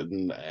has a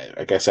certain,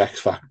 I guess, X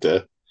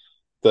factor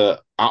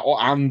that,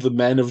 and the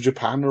men of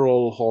Japan are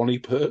all horny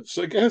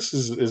pervs. I guess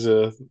is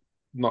a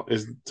not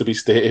is to be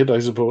stated, I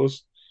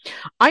suppose.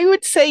 I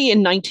would say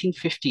in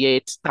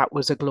 1958 that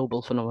was a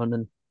global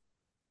phenomenon.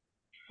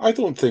 I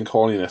don't think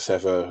horniness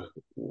ever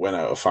went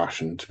out of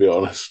fashion, to be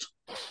honest.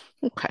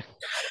 Okay.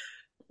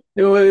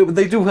 You know,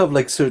 they do have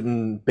like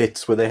certain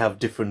bits where they have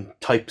different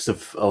types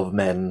of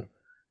men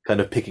kind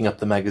of picking up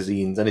the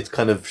magazines, and it's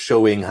kind of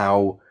showing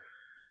how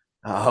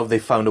they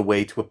found a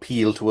way to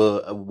appeal to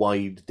a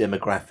wide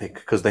demographic,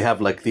 because they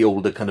have like the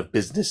older kind of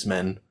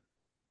businessmen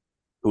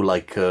who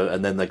like her,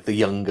 and then like the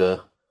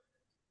younger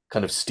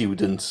kind of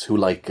students who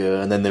like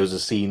her, and then there was a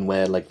scene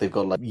where like they've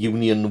got like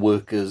union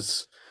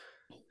workers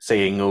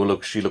saying, "Oh,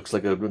 look, she looks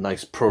like a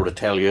nice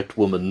proletariat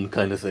woman,"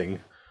 kind of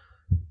thing.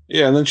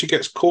 Yeah, and then she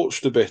gets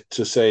coached a bit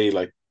to say,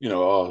 like, you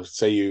know, oh,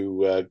 say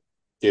you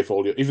give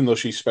all your, even though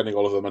she's spending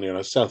all of her money on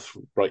herself,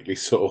 rightly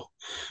so.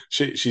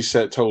 She's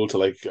said told to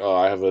like, oh,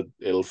 I have an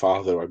ill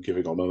father, I'm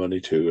giving all my money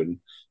to, and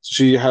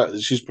so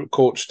she's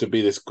coached to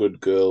be this good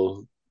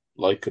girl,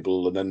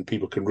 likable, and then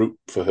people can root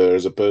for her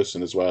as a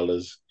person as well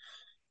as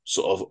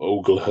sort of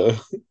ogle her.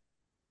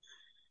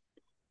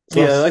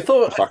 So Yeah, that's I a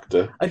thought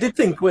factor. I did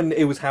think when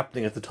it was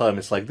happening at the time,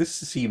 it's like this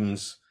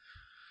seems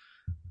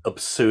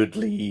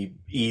absurdly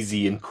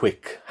easy and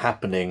quick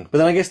happening. But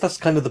then I guess that's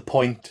kind of the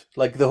point.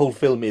 Like the whole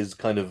film is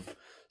kind of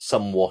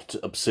somewhat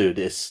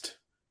absurdist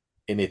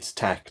in its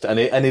tact, and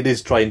it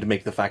is trying to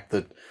make the fact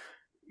that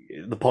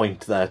the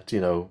point that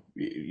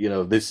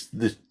this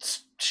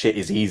shit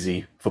is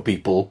easy for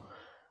people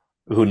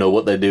who know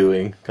what they're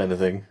doing, kind of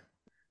thing,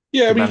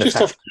 Yeah, I to mean,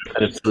 manufacture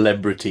kind of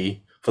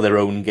celebrity for their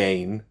own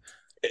gain.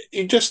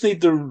 you just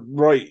need the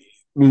right.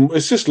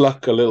 It's just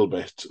luck a little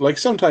bit. Like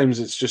sometimes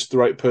it's just the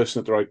right person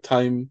at the right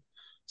time.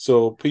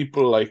 So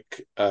people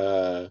like,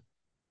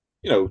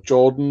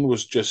 Jordan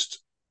was just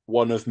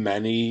one of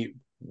many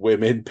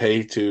women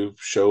paid to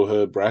show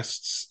her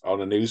breasts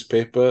on a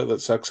newspaper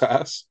that sucks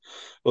ass.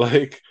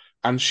 Like,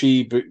 and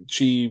she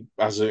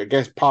has, I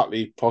guess,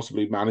 partly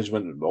possibly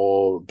management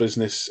or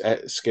business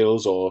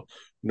skills or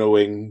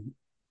knowing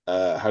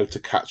how to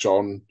catch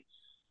on.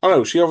 I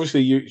don't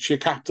know. She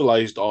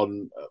capitalized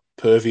on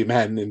pervy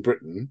men in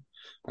Britain,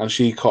 and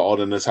she caught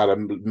on and has had a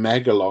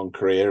mega long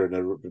career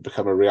and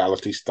become a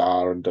reality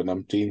star and done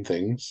umpteen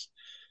things.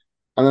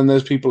 And then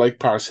there's people like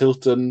Paris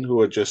Hilton who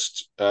are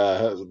just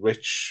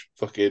rich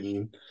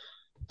fucking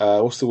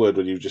what's the word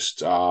when you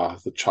just are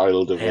the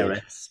child of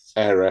a Heiress.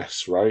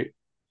 heiress, right?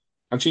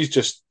 And she's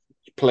just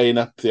playing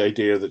up the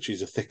idea that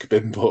she's a thick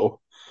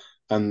bimbo,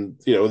 and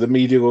the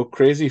media go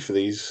crazy for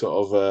these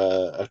sort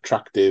of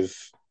attractive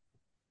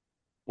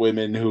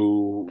women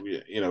who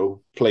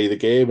play the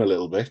game a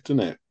little bit, isn't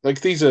it?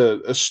 Like these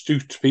are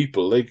astute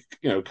people. They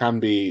can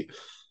be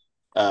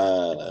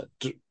uh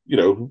you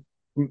know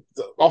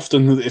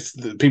often it's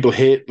people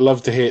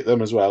love to hate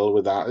them as well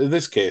with that. In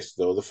this case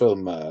though, the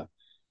film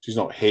she's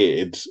not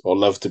hated or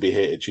loved to be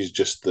hated. She's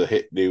just the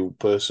hit new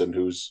person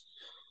who's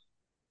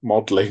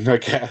modeling, I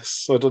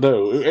guess. I don't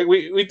know.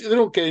 We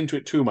don't get into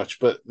it too much,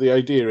 but the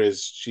idea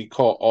is she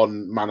caught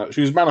on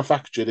she was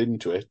manufactured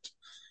into it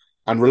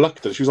and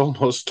reluctant. She was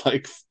almost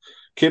like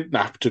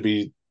kidnapped to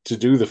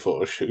do the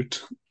photo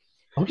shoot.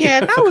 Oh, Yeah,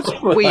 yeah, that I was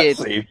forgot about that weird.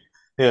 scene.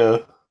 Yeah,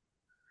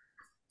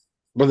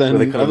 But where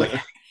they then kind of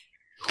like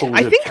hold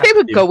I her think they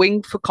were captive.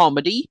 going for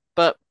comedy,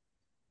 but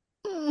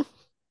it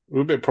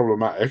was a bit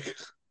problematic.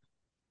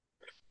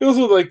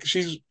 Also, like,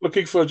 she's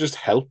looking for just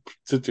help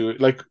to do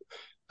it. Like,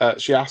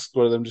 she asked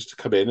one of them just to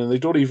come in, and they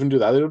don't even do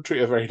that. They don't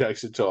treat her very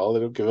nice at all. They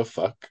don't give a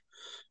fuck.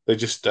 They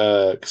just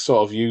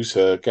sort of use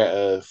her, get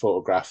her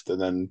photographed,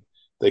 and then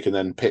they can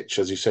then pitch,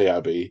 as you say,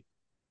 Abby,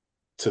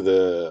 to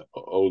the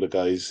older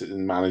guys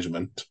in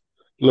management.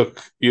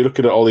 Look, you're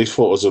looking at all these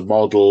photos of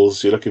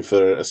models. You're looking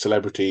for a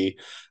celebrity,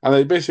 and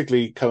they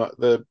basically come up.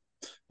 The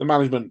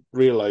management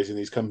realize in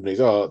these companies,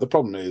 oh, the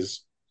problem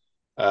is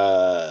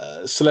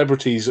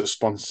celebrities are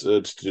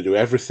sponsored to do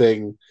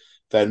everything.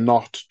 They're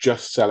not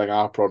just selling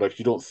our product.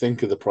 You don't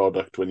think of the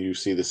product when you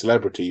see the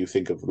celebrity. You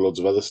think of loads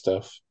of other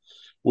stuff.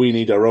 We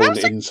need our own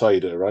That's a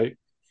insider, right?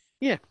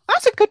 Yeah,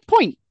 that's a good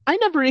point. I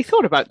never really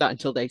thought about that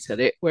until they said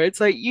it. Where it's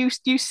like you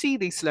see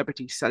these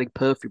celebrities selling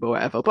perfume or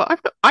whatever, but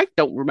I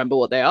don't remember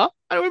what they are.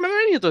 I don't remember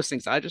any of those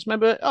things. I just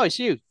remember, oh, it's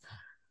you.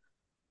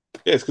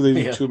 Yeah, it's because they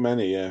do Yeah. too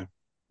many. Yeah,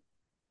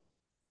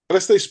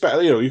 unless they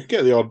spell, you can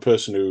get the odd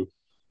person who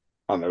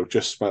I don't know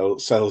just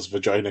sells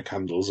vagina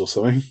candles or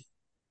something.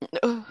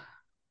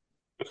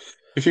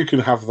 If you can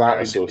have that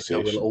Gary Lineker will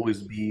association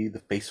always be the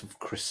face of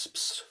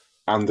crisps.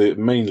 and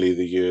mainly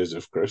the years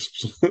of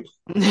crisps,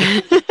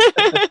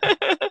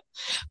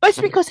 But it's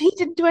because he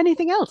didn't do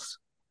anything else.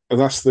 and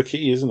that's the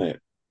key, isn't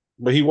it?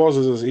 But he was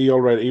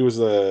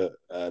a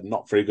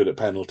not very good at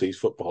penalties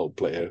football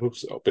player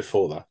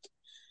before that,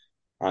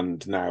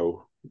 and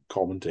now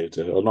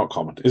commentator or not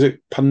commentator. Is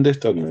it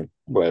pundit? I don't know.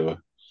 Whatever.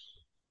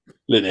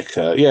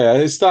 Lineker. Yeah,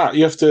 it's that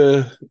you have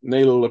to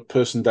nail a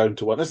person down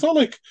to one. It's not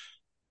like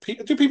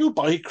do people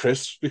buy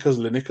crisps because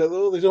Lineker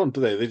though? They don't,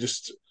 do they? They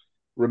just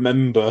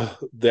remember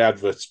the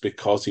adverts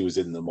because he was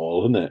in them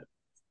all, isn't it?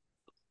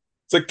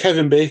 It's like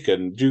Kevin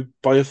Bacon. Do you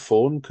buy a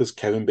phone because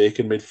Kevin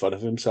Bacon made fun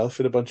of himself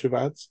in a bunch of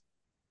ads?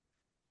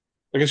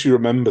 I guess you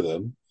remember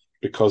them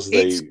because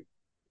It's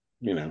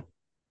you know,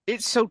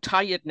 it's so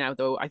tired now,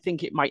 though. I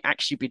think it might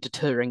actually be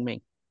deterring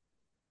me.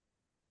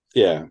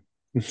 yeah,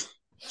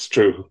 it's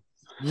true.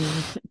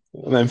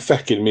 And then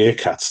feckin'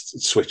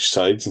 meerkats switched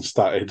sides and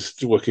started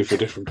working for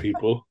different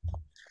people.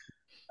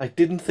 I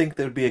didn't think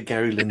there'd be a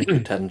Gary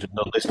Lineker tangent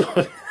on this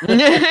point.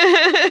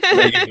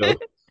 There you go.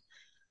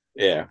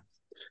 Yeah.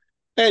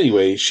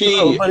 Anyway, No,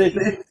 she but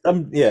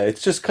yeah,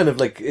 it's just kind of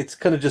like it's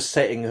kind of just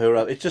setting her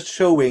up. It's just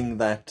showing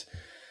that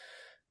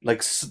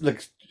like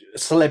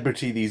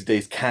celebrity these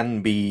days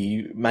can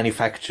be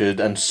manufactured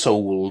and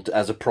sold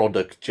as a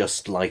product,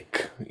 just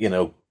like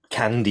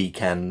candy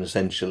can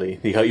essentially.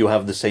 You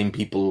have the same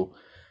people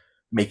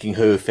making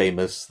her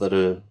famous that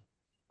are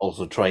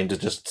also trying to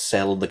just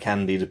sell the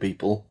candy to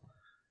people.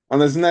 and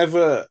there's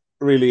never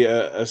really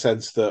a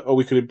sense that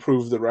we could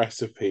improve the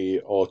recipe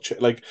or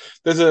like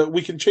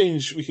we can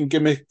change, we can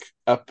gimmick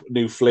up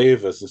new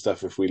flavors and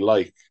stuff if we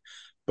like,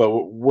 but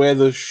where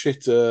the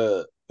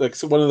shitter like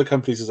so one of the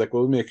companies is like,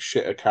 well, we make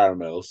shitter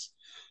caramels,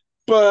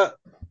 but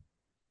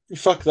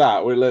fuck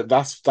that,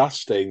 that's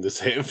staying the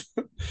same.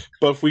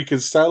 But if we can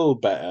sell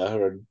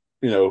better and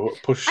I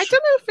push don't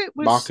know if it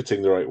was.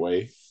 marketing the right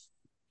way.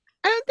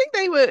 I don't think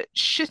they were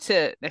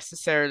shitter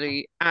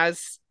necessarily,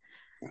 as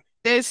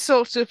there's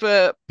sort of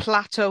a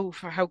plateau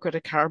for how good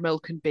a caramel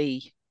can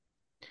be.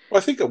 Well,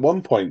 I think at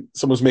one point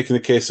someone's making the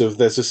case of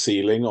there's a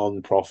ceiling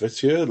on profits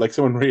here. Like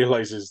someone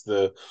realizes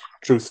the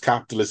truth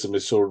capitalism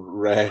is so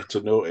rare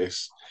to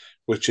notice,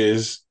 which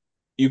is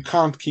you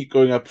can't keep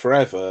going up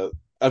forever.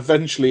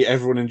 Eventually,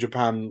 everyone in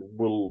Japan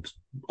will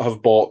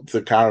have bought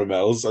the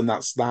caramels, and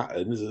that's that,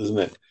 isn't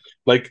it?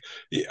 Like,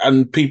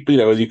 and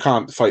people, you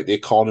can't fight the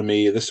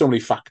economy. There's so many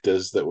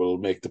factors that will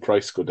make the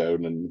price go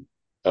down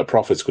and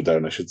profits go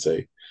down, I should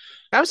say.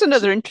 That was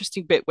another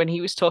interesting bit when he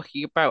was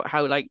talking about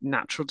how like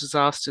natural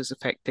disasters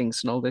affect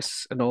things and all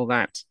this and all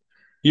that.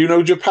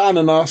 Japan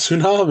and our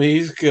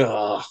tsunamis.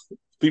 Ugh.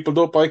 People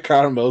don't buy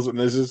caramels when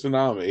there's a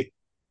tsunami.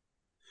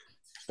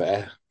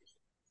 Fair.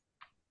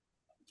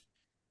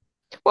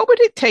 What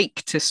would it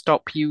take to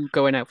stop you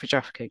going out for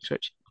Jaffa cakes,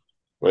 Rich?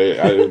 Wait,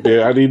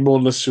 I need more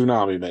than a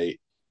tsunami, mate.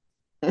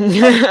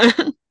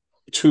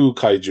 Two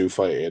kaiju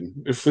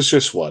fighting. If it's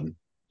just one,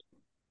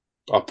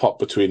 I'll pop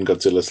between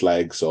Godzilla's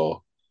legs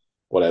or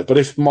whatever. But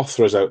if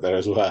Mothra's out there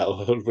as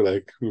well, I'll be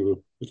like,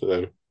 ooh, I don't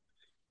know.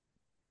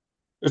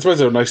 It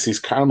depends how nice these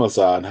caramels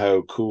are and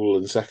how cool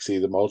and sexy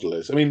the model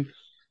is. I mean,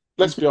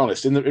 let's be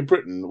honest. In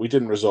Britain, we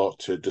didn't resort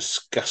to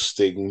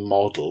disgusting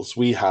models.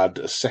 We had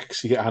a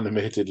sexy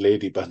animated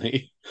lady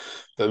bunny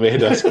that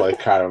made us buy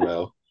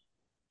caramel.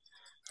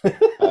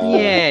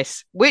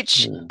 Yes,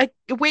 which Yeah.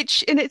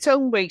 which in its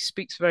own way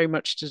speaks very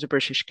much to the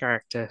British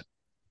character.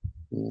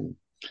 Mm.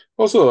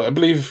 Also, I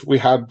believe we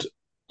had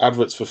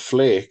adverts for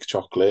Flake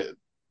chocolate,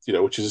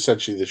 which is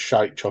essentially the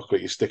shite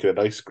chocolate you stick in an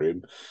ice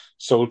cream,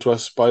 sold to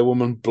us by a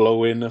woman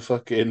blowing a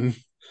fucking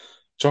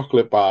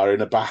chocolate bar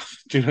in a bath.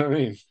 Do you know what I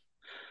mean?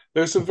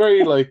 There's some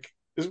very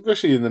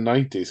especially in the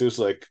 90s, it was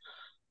like,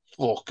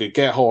 fuck,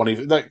 get horny.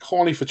 Like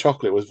horny for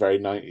chocolate was very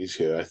 90s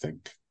here, I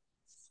think.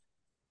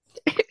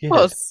 It Yeah.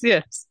 was,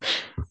 yes.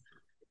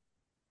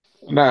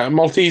 Now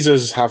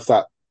Maltesers have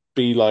that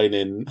beeline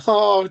in.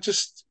 Oh,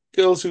 just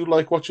girls who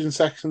like watching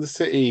Sex and the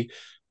City.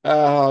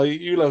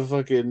 You love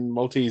fucking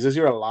Maltesers.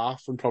 You're a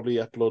laugh and probably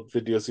upload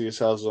videos of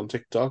yourselves on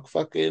TikTok.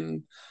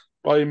 Fucking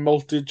buy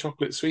malted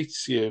chocolate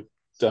sweets, you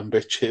dumb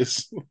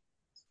bitches.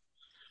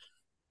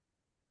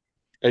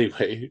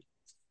 Anyway,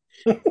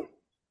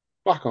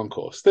 back on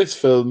course. This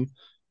film,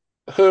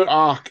 her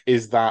arc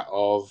is that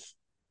of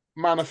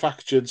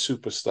manufactured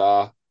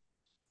superstar,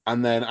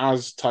 and then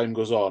as time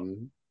goes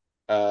on,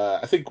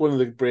 I think one of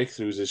the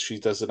breakthroughs is she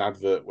does an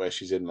advert where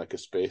she's in like a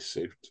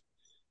spacesuit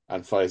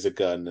and fires a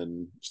gun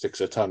and sticks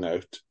her tongue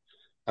out,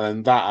 and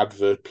then that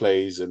advert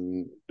plays,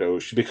 and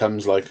she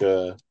becomes like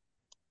a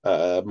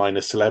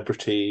minor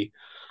celebrity,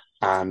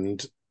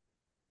 and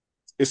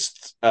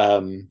it's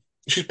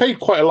she's paid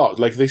quite a lot.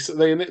 Like they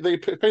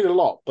paid a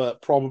lot,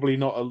 but probably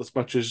not as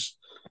much as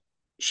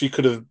she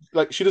could have.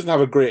 Like she doesn't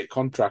have a great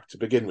contract to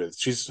begin with.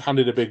 She's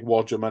handed a big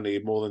wad of money,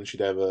 more than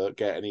she'd ever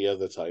get any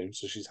other time,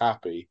 so she's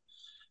happy.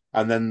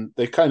 And then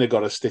they kind of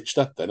got her stitched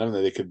up. Then, haven't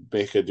they? They could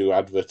make her do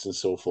adverts and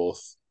so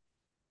forth.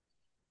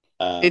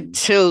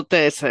 Until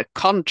there's a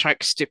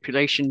contract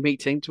stipulation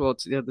meeting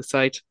towards the other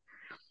side.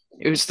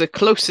 It was the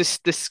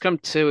closest this come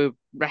to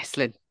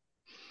wrestling.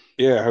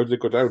 Yeah, how did it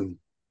go down?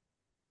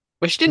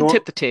 Well, she didn't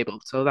tip No, the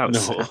table, so that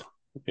was no,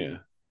 yeah.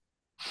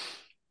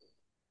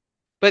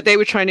 But they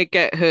were trying to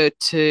get her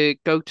to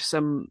go to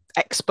some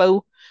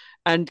expo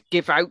and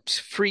give out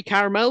free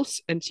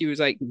caramels. And she was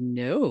like,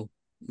 no,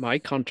 my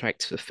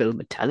contract's for film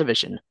and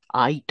television.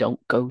 I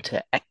don't go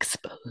to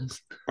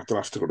expos. I don't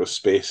have to go to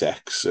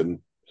SpaceX and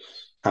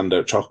hand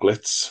out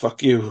chocolates.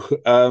 Fuck you.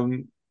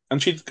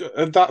 And she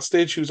at that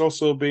stage she was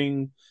also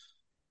being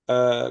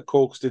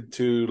coaxed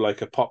into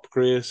like a pop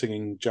career,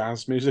 singing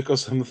jazz music or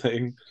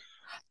something.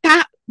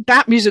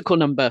 That musical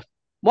number.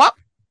 What?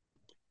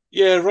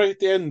 Yeah, right at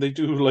the end they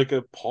do like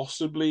a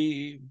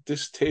possibly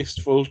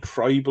distasteful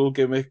tribal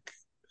gimmick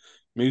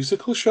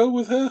musical show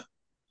with her.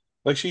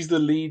 Like she's the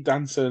lead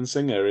dancer and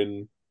singer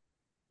in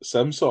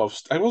some sort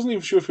of. I wasn't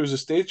even sure if it was a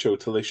stage show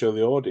till they show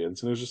the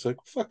audience, and it was just like,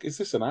 "Fuck, is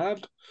this an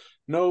ad?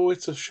 No,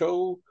 it's a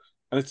show,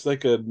 and it's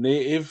like a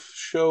native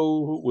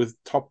show with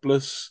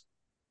topless,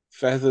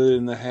 feather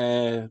in the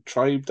hair,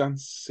 tribe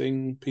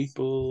dancing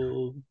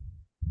people."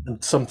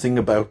 And something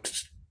about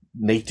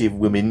native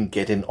women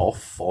getting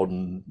off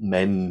on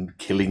men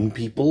killing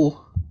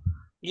people.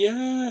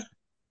 Yeah,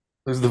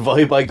 Was the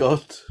vibe I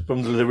got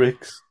from the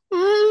lyrics.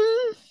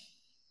 Mm.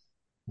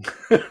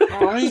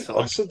 all right,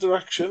 that's the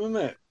direction, isn't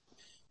it?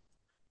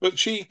 But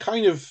she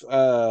kind of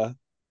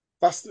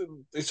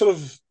it's sort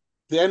of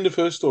the end of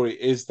her story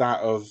is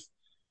that of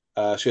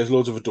she has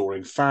loads of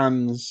adoring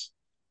fans.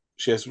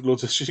 She has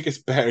loads of. She gets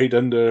buried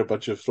under a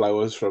bunch of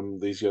flowers from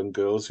these young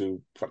girls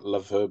who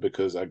love her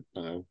because I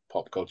don't know,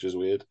 pop culture's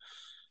weird.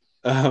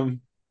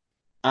 Um,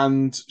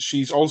 and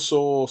she's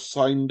also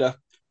signed up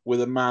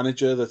with a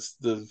manager that's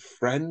the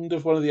friend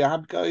of one of the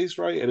ad guys,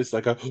 right? And it's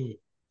like a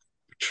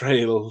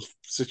betrayal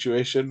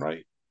situation,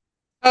 right?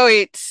 Oh,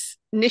 it's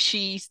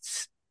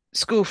Nishi's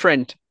school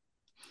friend.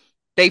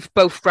 They've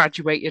both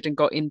graduated and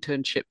got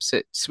internships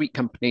at sweet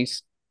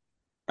companies.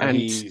 And And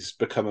he's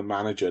become a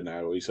manager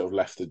now. He sort of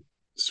left the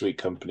sweet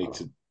company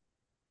to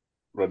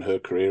run her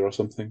career or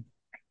something.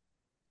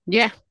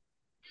 yeah,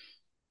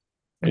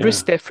 and Yeah,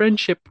 risked their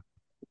friendship.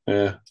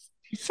 yeah.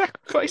 He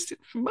sacrificed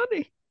it for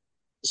money.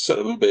 Son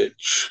of a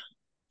bitch.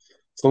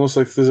 It's almost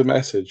like there's a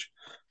message.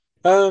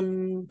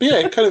 But yeah,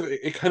 it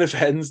kind of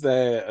ends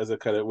there as a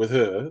kind of with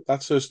her.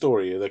 That's her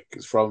story. Like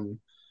it's from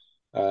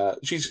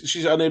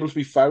she's unable to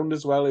be found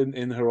as well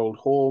in her old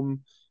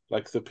home.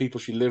 Like the people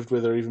she lived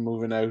with are even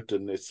moving out,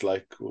 and it's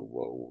like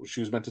well, she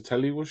was meant to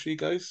tell you, was she,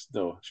 guys?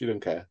 No, she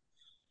didn't care.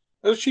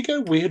 Did she get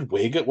a weird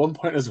wig at one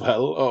point as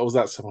well, or was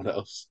that someone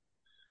else?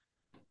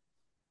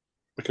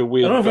 Like a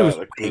I don't know weird if it was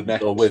like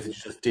wigs or brunette. whether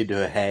she just did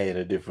her hair in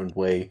a different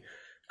way.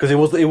 Because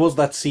it was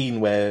that scene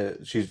where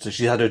she's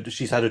had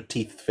her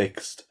teeth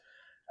fixed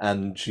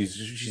and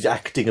she's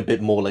acting a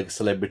bit more like a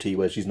celebrity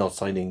where she's not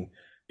signing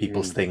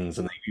people's Mm. things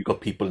and you've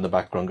got people in the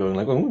background going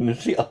like, oh,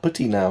 is she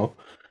uppity now?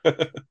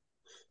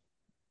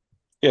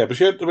 Yeah, but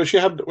she had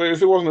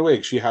if it wasn't a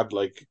wig, she had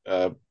like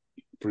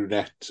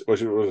brunette, or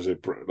what was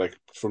it, like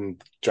from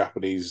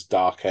Japanese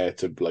dark hair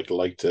to like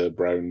lighter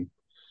brown,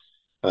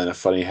 and then a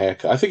funny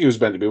haircut. I think it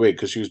was meant to be a wig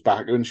because she was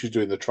back when she was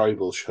doing the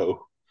tribal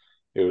show.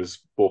 It was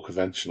more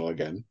conventional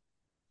again.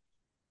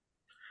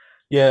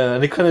 Yeah,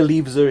 and it kind of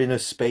leaves her in a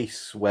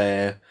space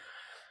where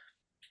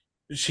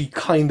she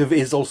kind of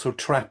is also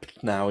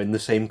trapped now in the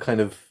same kind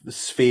of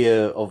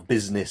sphere of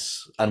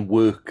business and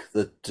work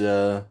that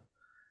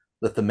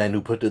the men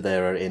who put her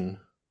there are in.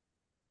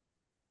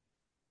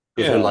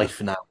 Because her Yeah,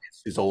 life now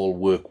is all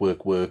work,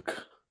 work,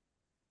 work.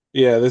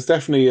 yeah. There's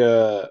definitely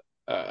a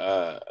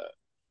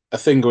a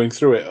thing going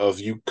through it of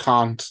you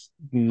can't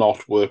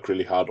not work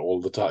really hard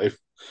all the time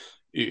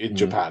in Mm.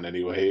 Japan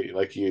anyway.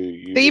 Like you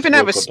They it's even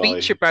have a work or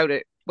speech die. about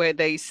it where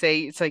they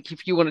say it's like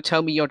if you want to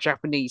tell me you're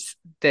Japanese,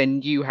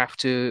 then you have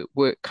to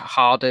work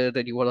harder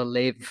than you want to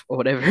live or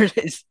whatever it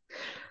is.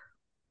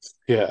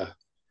 Yeah.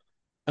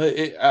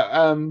 It,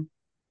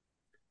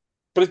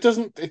 but it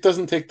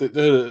doesn't take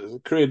the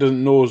career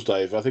doesn't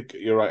nosedive. I think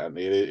you're right,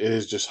 Anthony. It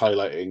is just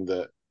highlighting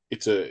that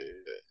it's a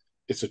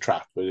it's a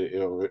trap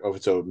of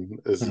its own,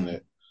 isn't Hmm.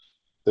 it?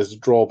 There's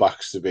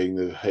drawbacks to being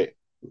the hit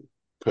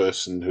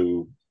person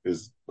who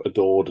is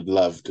adored and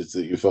loved, is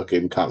that you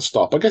fucking can't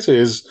stop. I guess it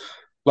is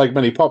like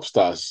many pop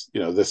stars,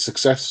 the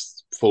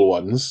successful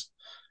ones.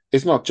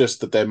 It's not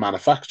just that they're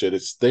manufactured;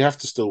 it's they have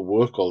to still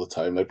work all the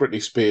time. Like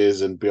Britney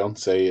Spears and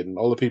Beyonce and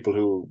all the people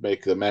who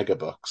make the mega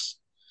bucks.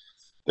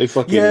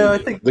 Yeah, I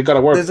think They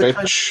gotta work, there's a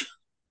kind. bitch.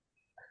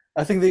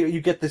 I think that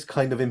you get this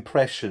kind of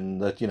impression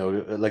that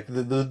like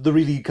the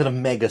really kind of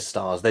mega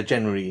stars, they're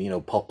generally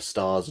pop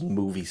stars and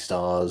movie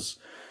stars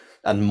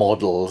and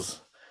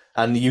models,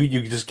 and you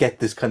just get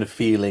this kind of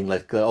feeling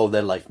like oh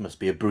their life must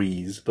be a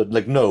breeze, but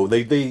like no,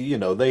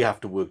 they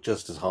have to work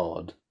just as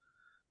hard.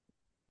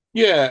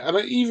 Yeah, and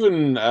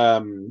even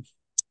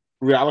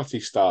reality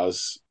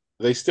stars,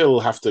 they still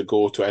have to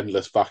go to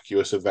endless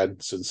vacuous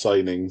events and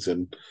signings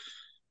and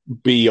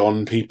be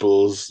on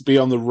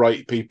the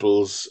right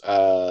people's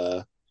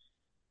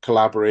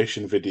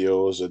collaboration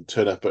videos and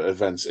turn up at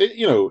events. It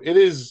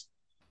is.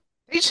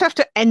 You just have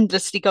to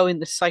endlessly go in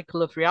the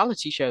cycle of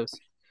reality shows.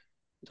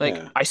 Like,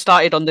 Yeah, I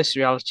started on this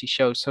reality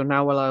show, so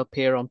now will I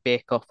appear on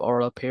Bake Off,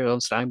 or I'll appear on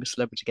I'm a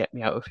Celebrity, Get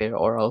Me Out of Here,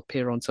 or I'll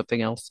appear on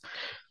something else.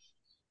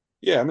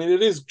 yeah. I mean,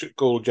 it is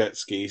gold jet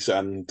skis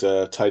and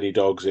tiny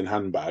dogs in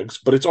handbags,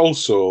 but it's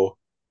also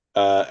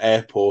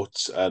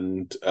airports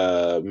and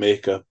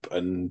makeup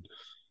and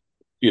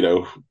you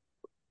know,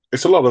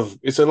 it's a lot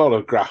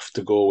of graft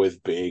to go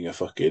with being a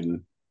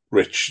fucking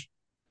rich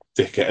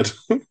dickhead.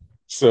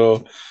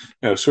 So,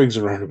 swings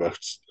and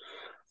roundabouts.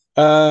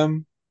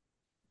 Um,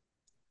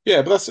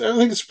 yeah, but I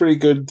think it's pretty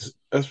good.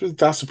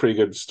 That's a pretty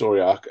good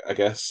story arc, I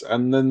guess.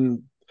 And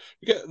then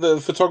you get the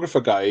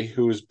photographer guy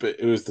who is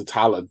the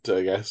talent,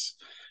 I guess.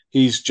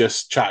 He's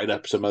just chatting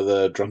up some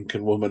other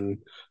drunken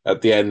woman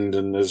at the end,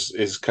 and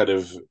is kind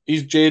of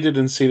he's jaded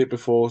and seen it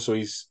before, so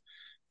he's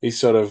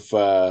sort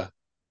of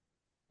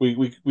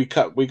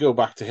we go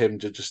back to him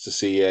just to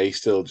see he's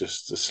still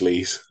just a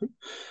sleaze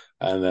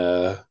and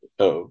a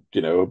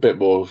bit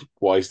more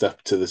wised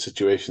up to the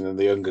situation than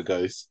the younger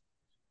guys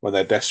when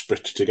they're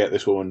desperate to get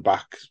this woman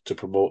back to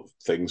promote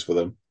things for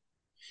them.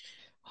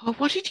 Oh,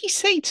 what did he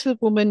say to the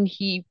woman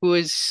he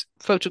was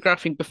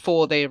photographing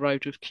before they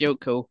arrived with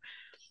Kyoko?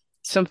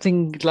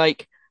 Something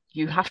like,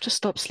 "You have to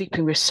stop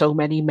sleeping with so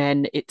many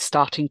men. It's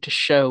starting to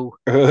show."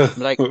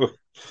 I'm like,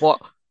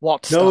 what?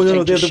 What's No,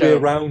 starting the to other way show?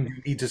 around.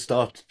 You need to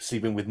start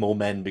sleeping with more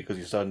men because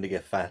you're starting to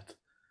get fat.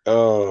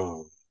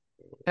 Oh,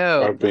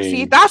 I Oh,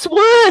 see, mean, that's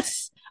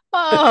worse.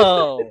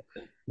 Oh,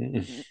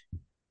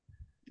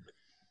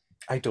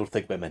 I don't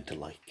think we're meant to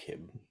like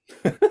him.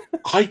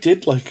 I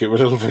did like him a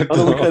little bit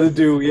Although we though. kind of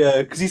do,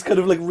 yeah, because he's kind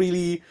of like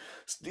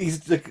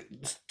he's like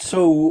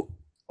so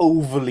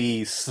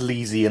overly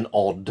sleazy and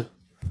odd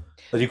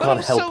that you but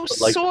can't help also but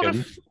like sort of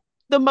him.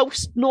 the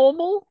most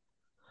normal.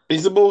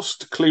 He's the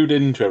most clued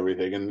into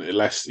everything, and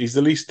less he's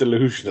the least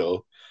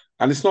delusional.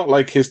 And it's not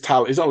like his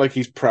talent. It's not like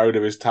he's proud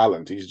of his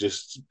talent. He's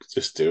just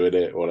doing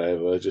it,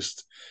 whatever.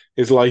 Just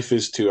his life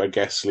is to, I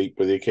guess, sleep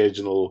with the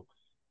occasional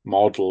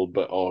model,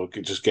 or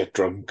just get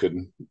drunk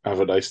and have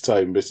a nice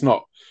time. But it's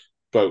not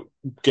about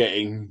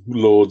getting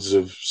loads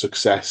of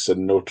success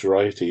and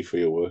notoriety for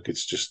your work.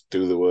 It's just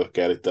do the work,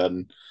 get it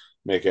done,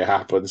 make it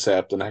happen, set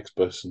up the next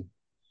person.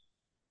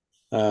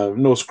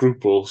 No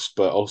scruples,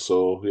 but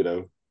also,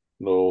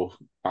 no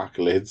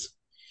accolades.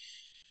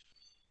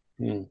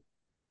 Hmm.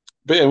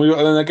 But yeah, and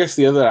then I guess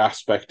the other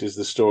aspect is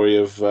the story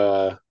of,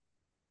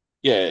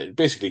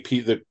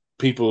 basically the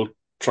people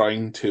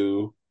trying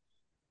to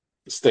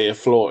stay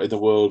afloat in the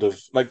world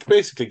of, like,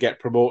 basically get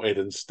promoted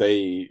and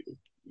stay,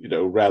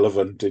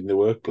 relevant in the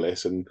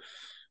workplace and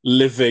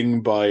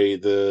living by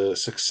the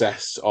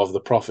success of the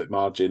profit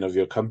margin of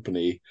your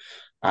company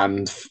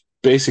and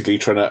basically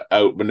trying to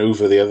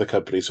outmaneuver the other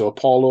company. So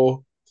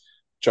Apollo,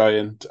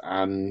 Giant,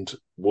 and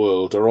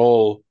World are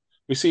all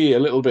we see a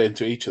little bit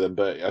into each of them,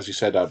 but as you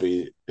said,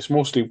 Abby, it's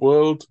mostly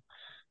World,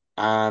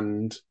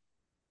 and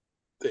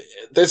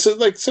there's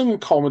like some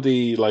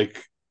comedy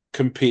like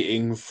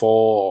competing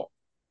for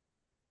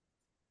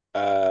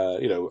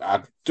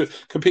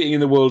competing in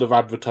the world of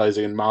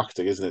advertising and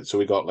marketing, isn't it? So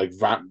we got like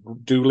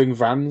dueling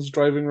vans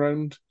driving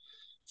around,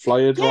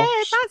 flyer Yeah,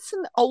 drops. that's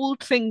an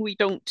old thing we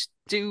don't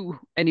do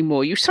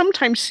anymore. You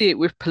sometimes see it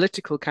with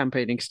political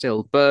campaigning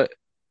still, but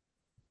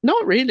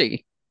not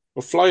really.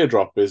 Well, flyer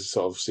drop is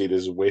sort of seen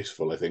as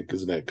wasteful, I think,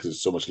 isn't it? Because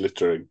it's so much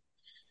littering.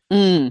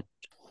 Mm.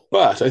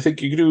 But I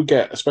think you do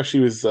get,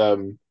 especially with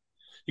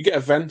you get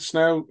events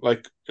now,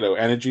 like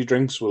energy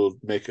drinks will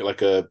make it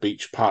like a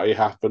beach party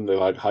happen. They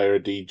like hire a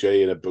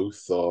DJ in a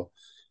booth or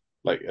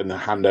and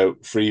hand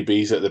out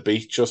freebies at the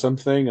beach or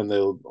something, and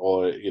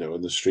or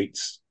in the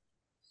streets.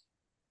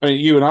 I mean,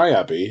 you and I,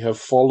 Abby, have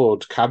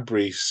followed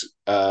Cadbury's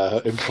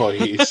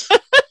employees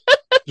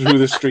through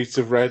the streets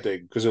of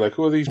Reading because we're like,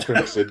 who are these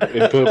pricks in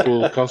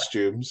purple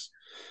costumes?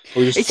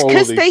 We just It's follow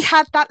because they these.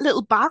 had that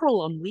little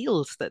barrel on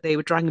wheels that they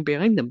were dragging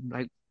behind them.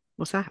 Like,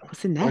 what's that?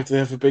 What's in Why there? do they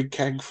have a big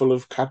keg full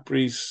of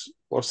Cadbury's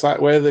what's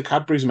that? Where the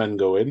Cadbury's men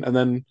go in, and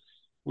then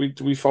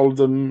we followed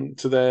them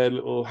to their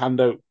little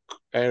handout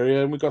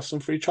area, and we got some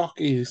free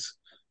chockies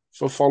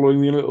for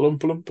following the little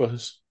Oompa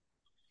Loompas.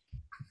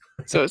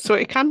 So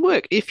it can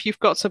work if you've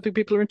got something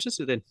people are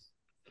interested in.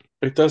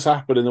 It does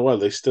happen in the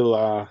world. They still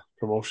are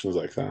promotions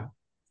like that.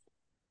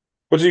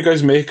 What do you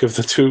guys make of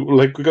the two?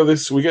 Like we got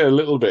this, we get a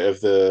little bit of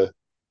the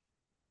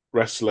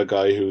wrestler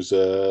guy who's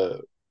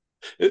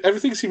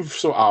everything seems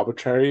so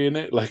arbitrary in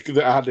it. Like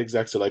the ad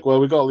execs are like,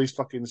 well, we got all these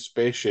fucking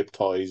spaceship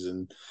toys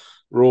and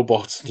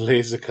robots and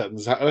laser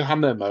guns.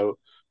 Hand them out.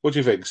 What do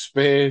you think?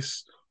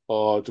 Space,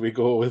 or do we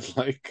go with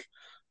like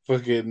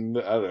fucking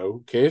I don't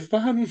know,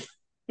 caveman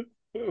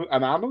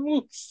and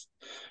animals?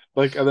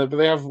 Like, and then, but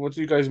they have. What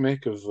do you guys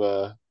make of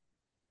the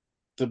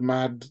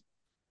mad?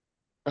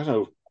 I don't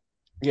know.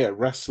 Yeah,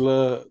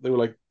 wrestler. They were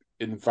like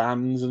in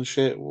vans and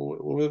shit.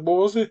 What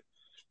was it?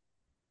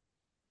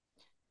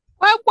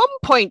 Well, at one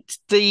point,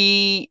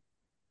 I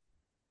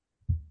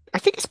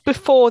think it's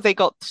before they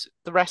got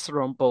the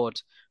wrestler on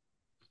board,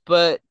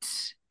 but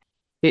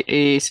it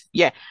is,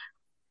 yeah.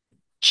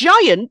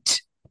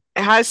 Giant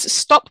has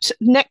stopped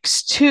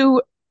next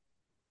to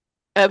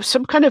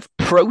some kind of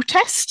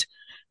protest,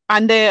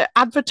 and they're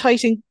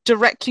advertising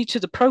directly to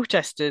the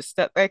protesters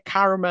that their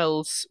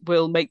caramels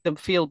will make them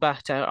feel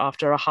better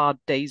after a hard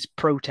day's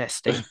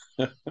protesting.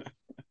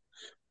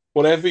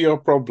 Whatever your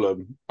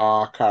problem,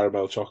 our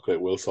caramel chocolate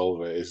will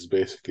solve it. Is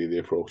basically the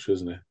approach,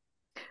 isn't it?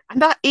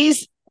 And that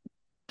is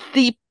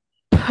the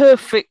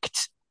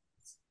perfect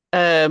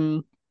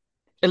um,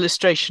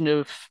 illustration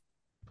of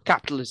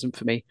capitalism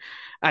for me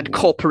and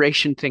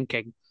corporation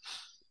thinking.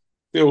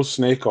 The old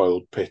snake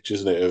oil pitch,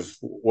 isn't it? Of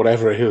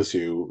whatever ails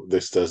you,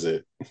 this does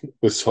it.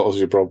 This solves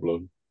your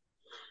problem.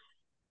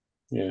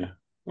 Yeah,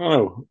 I don't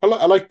know.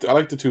 I like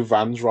the two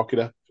vans rocking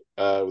up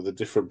with the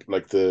different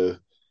like the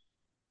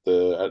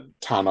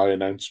Tannoy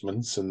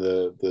announcements and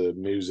the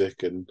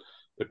music and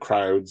the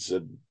crowds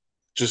and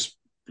just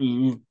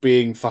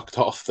being fucked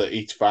off that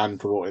each van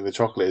promoting the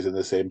chocolate is in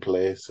the same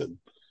place and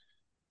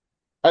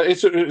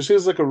it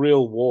feels like a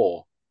real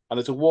war, and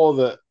it's a war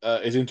that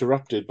is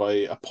interrupted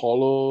by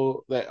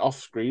Apollo. That off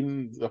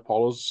screen,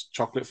 Apollo's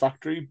chocolate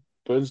factory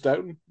burns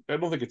down. I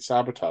don't think it's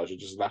sabotage;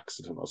 it's just an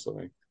accident or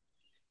something.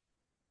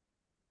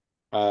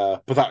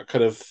 But that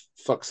kind of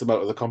fucks them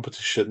out of the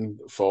competition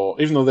for,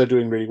 even though they're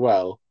doing really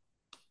well.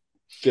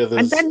 The And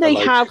others then are they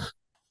like, have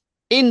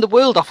in the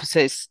world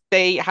offices,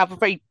 they have a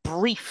very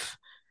brief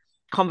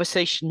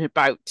conversation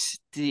about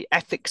the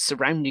ethics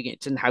surrounding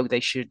it and how they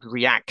should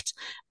react.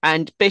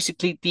 And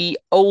basically, the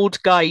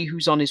old guy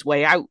who's on his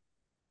way out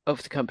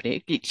of the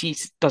company, he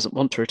doesn't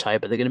want to retire,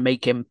 but they're going to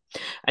make him.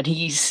 And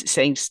he's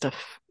saying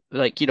stuff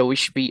like, we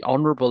should be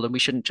honorable and we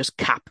shouldn't just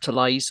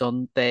capitalize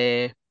on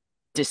their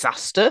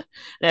disaster.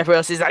 And everyone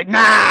else is like,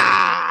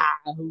 nah,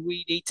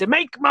 we need to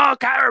make more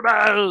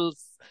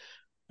caramels.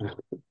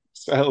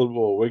 sell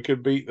more. We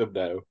can beat them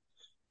now.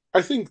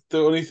 I think the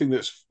only thing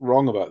that's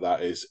wrong about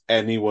that is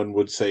anyone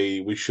would say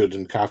we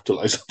shouldn't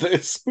capitalize on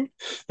this.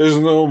 There's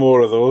no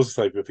more of those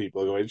type of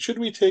people going, should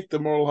we take the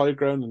moral high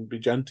ground and be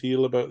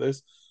genteel about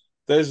this?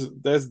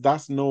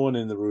 That's no one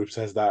in the room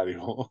says that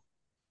anymore.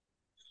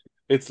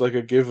 It's like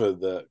a given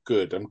that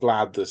good. I'm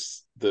glad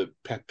the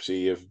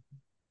Pepsi have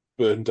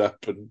burned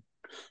up and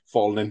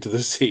fallen into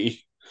the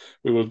sea.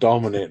 We will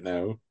dominate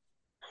now.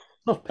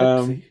 Not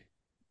Um,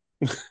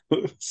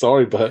 Pepsi.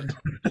 sorry, bud.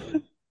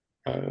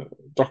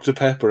 Dr.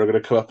 Pepper are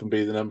going to come up and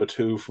be the number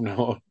two from now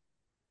on.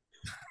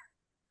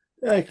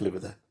 Yeah, I can live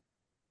with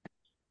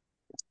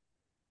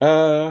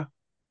that.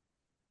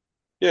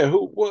 Yeah.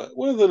 What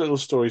other little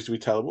stories do we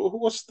tell?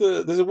 What's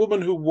There's a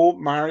woman who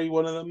won't marry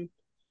one of them.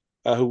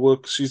 Who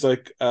works? She's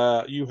like,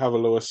 you have a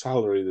lower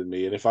salary than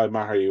me, and if I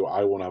marry you,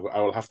 I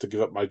will have to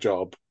give up my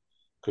job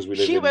because we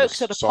live She in works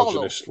this at Apollo.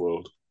 misogynist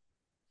world.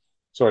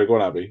 Sorry, go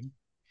on, Abby.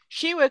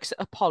 She works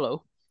at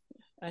Apollo.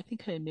 I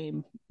think her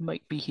name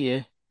might be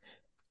here.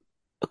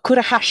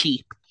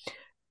 Kurahashi.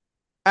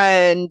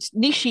 And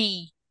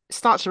Nishi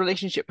starts a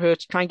relationship with her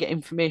to try and get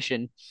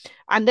information.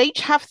 And they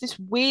have this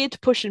weird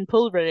push and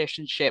pull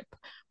relationship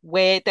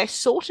where they're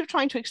sort of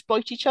trying to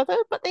exploit each other,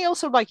 but they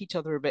also like each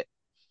other a bit.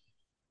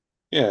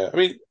 Yeah, I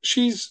mean,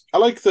 I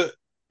like that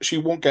she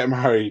won't get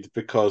married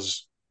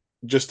because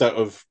just out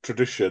of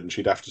tradition,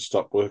 she'd have to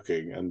stop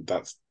working, and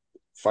that's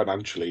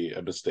financially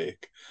a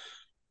mistake.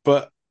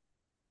 But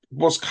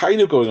what's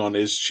kind of going on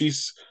is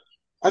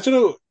I don't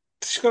know,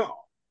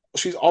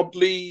 she's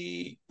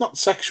oddly not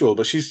sexual,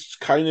 but she's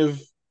kind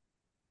of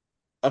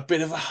a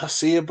bit of a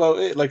hussy about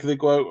it. Like they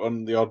go out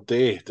on the odd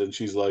date, and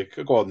she's like,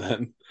 "Go on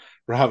then,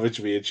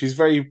 ravage me," and she's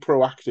very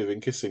proactive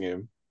in kissing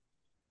him.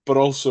 But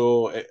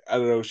also, I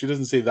don't know, she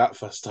doesn't seem that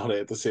fussed on it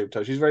at the same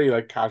time. She's very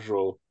like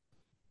casual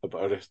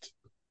about it.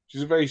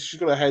 She's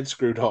got her head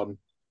screwed on.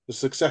 A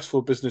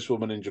successful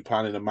businesswoman in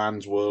Japan in a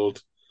man's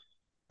world,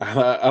 and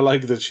I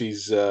like that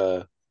she's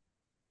not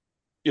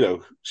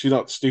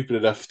stupid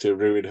enough to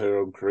ruin her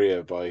own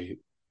career by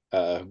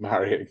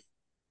marrying,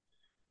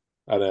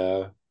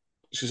 and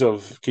she sort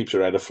of keeps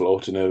her head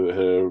afloat in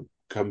her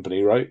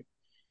company, right?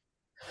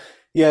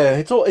 Yeah,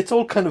 it's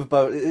all kind of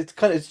about it's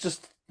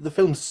just the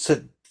film's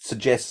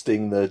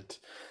suggesting that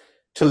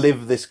to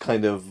live this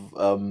kind of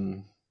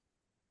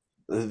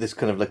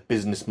like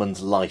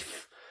businessman's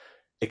life,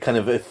 it kind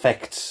of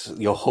affects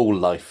your whole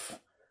life,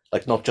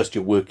 like not just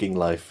your working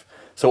life.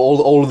 So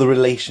all of the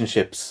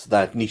relationships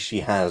that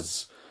Nishi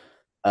has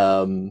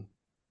um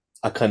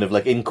are kind of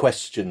like in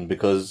question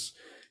because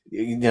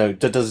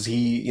does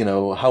he,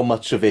 how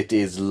much of it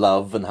is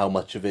love and how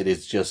much of it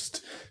is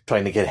just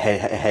trying to get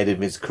ahead of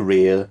his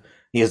career.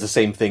 He has the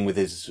same thing with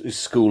his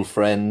school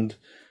friend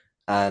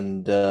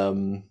and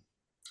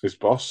His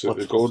boss,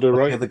 what's Gorda,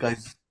 what's the right? other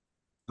guy's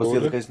what's the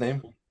other Gorda. guy's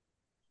name?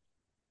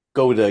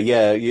 Goda,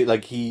 yeah,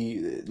 like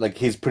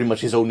his pretty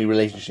much his only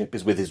relationship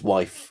is with his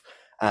wife,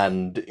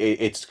 and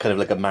it's kind of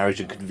like a marriage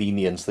and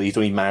convenience that he's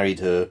only married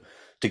her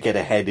to get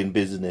ahead in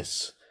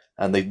business,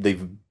 and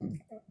they've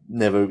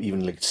never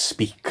even like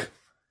speak.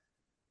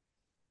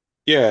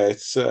 Yeah,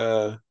 it's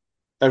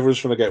everyone's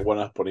trying to get one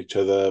up on each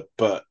other,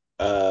 but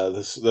there are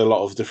a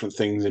lot of different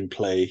things in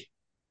play.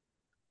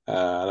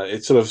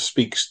 It sort of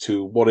speaks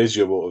to what is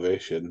your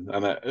motivation,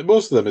 and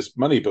most of them is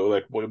money. But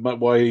like,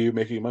 why are you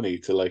making money?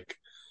 To like,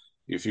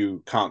 if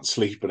you can't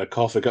sleep and are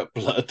coughing up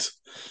blood,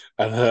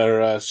 and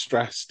are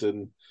stressed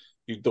and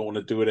you don't want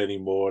to do it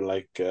anymore.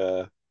 Like,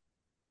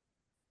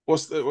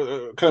 what's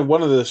the kind of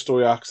one of the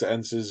story arcs that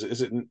ends is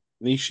it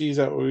Nishi? Is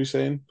that what you're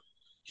saying?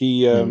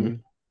 He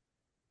Mm.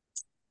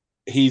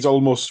 he's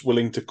almost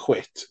willing to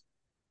quit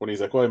when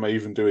he's like, why am I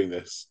even doing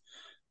this?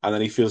 And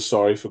then he feels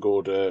sorry for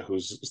Gorda,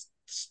 who's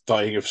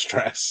dying of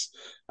stress.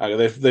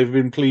 They've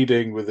been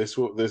pleading with this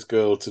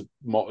girl to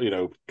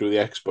do the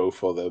expo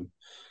for them,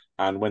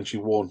 and when she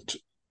won't,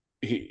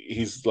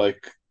 he's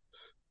like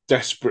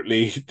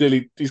desperately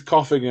he's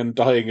coughing and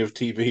dying of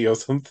TB or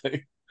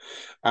something,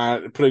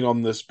 and putting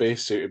on the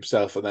spacesuit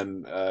himself, and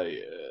then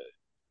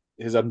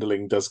his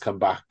underling does come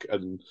back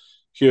and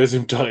hears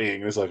him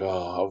dying. And it's like,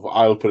 oh,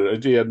 I'll put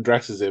it. He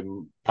undresses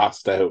him,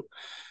 passed out,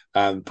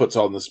 and puts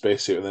on the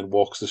spacesuit, and then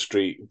walks the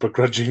street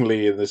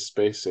begrudgingly in this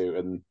spacesuit.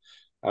 And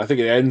I think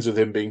it ends with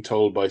him being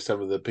told by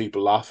some of the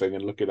people laughing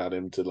and looking at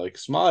him to like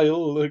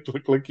smile, look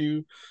like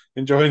you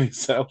enjoying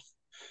yourself.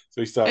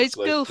 So he starts His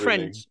like girlfriend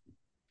grinning.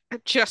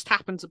 just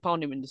happens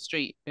upon him in the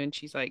street, and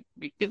she's like,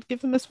 Give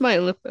him a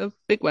smile, a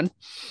big one."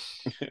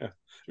 Yeah.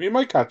 I mean, it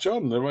might catch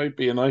on. There might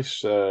be a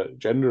nice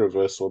gender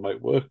reversal.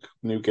 Might work.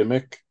 New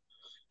gimmick.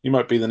 You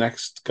might be the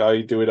next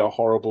guy doing a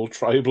horrible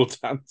tribal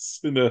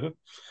dance in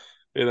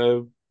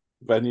a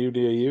venue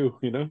near you.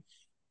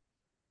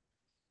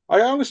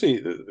 I honestly,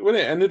 when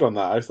it ended on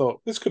that, I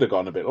thought this could have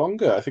gone a bit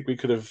longer. I think we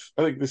could have.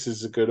 I think this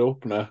is a good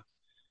opener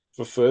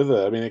for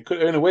further. I mean, it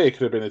could, in a way, it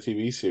could have been a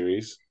TV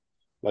series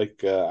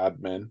like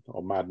Ad Men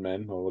or Mad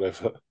Men or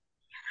whatever.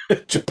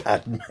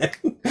 Japan man.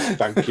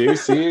 Thank you.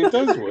 See, it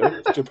does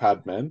work,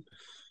 Japan Men.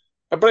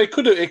 But it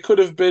could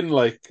have been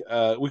like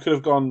we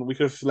could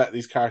have let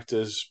these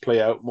characters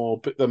play out more,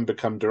 put them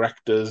become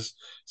directors.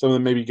 Some of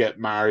them maybe get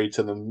married,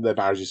 some of them their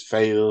marriages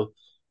fail.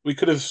 It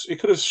could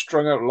have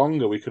strung out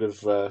longer. We could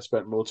have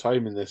spent more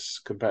time in this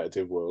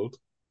competitive world,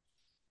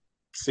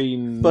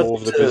 seen But more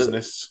of the uh,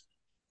 business.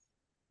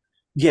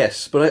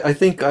 yes, but I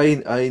think I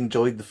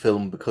enjoyed the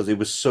film because it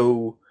was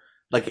so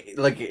like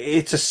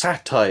it's a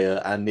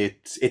satire and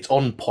it's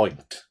on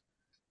point.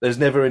 There's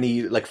never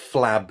any like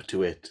flab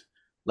to it.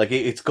 Like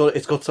it's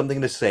got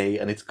something to say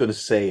and it's going to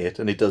say it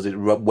and it does it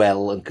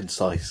well and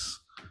concise.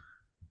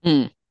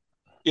 Mm.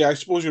 Yeah, I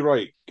suppose you're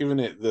right. Given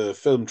it the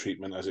film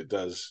treatment as it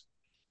does,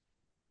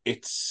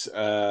 it's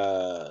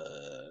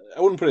I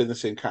wouldn't put it in the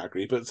same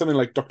category, but something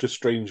like Doctor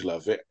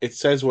Strangelove, it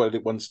says what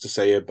it wants to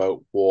say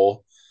about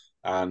war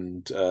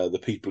and the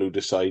people who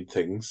decide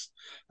things,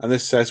 and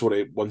this says what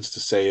it wants to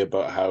say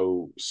about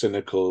how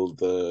cynical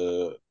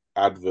the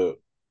advert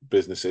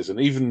business is, and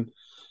even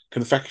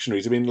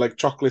confectionaries. I mean, like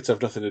chocolates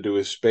have nothing to do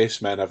with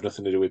spacemen, have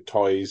nothing to do with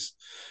toys.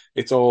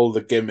 It's all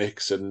the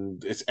gimmicks,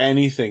 and it's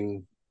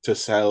anything to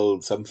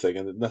sell something,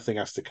 and nothing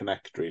has to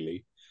connect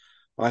really.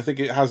 And I think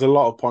it has a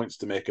lot of points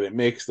to make, and it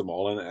makes them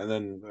all. And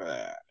then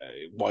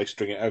why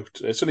string it out?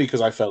 It's only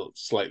because I felt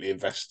slightly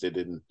invested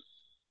in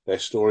their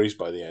stories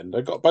by the end.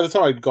 By the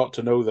time I got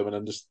to know them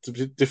and to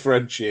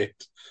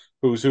differentiate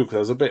who's who, because I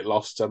was a bit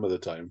lost some of the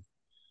time,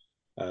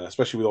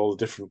 especially with all the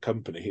different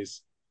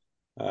companies.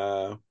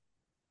 Uh,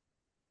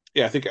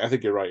 yeah, I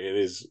think you're right.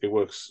 It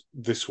works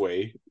this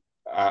way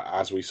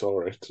as we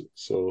saw it.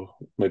 So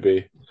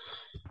maybe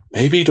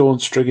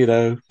don't string it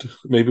out.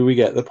 Maybe we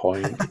get the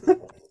point.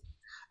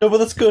 No, but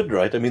that's good,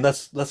 right? I mean,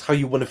 that's how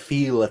you want to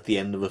feel at the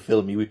end of a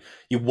film. You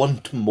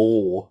want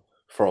more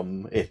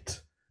from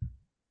it.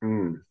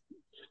 Mm.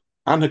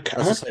 And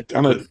That's a a sign of a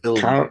and a good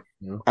film. car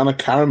You know? and a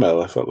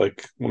caramel. I felt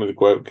like I wanted to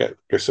go out and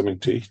get something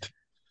to eat.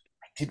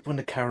 I did want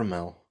a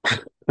caramel.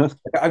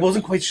 I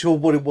wasn't quite sure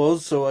what it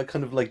was, so I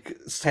kind of like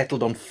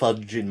settled on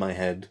fudge in my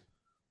head.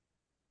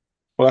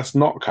 Well, that's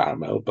not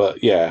caramel,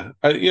 but yeah,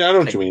 I know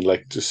what you Like, mean.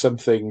 Like just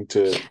something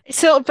to,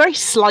 so very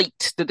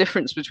slight, the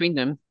difference between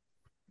them.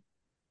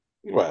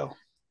 well,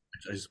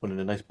 I just wanted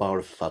a nice bar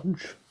of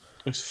fudge.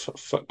 just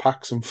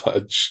pack some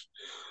fudge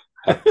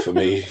up for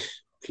me.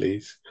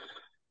 please.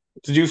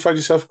 Did you find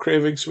yourself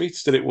craving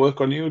sweets? Did it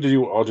work on you? Or did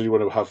you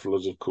want to have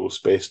loads of cool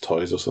space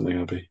toys or something,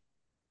 Abby?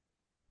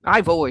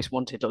 I've always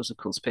wanted loads of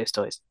cool space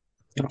toys.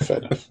 Oh, fair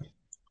enough.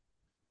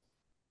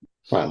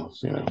 Well,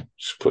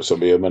 just put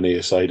some of your money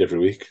aside every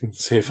week and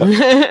save up.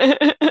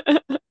 I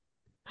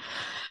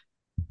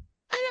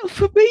know,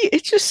 for me,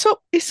 it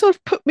sort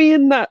of put me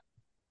in that.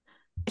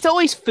 It's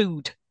always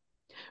food.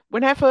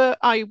 Whenever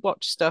I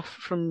watch stuff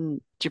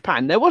from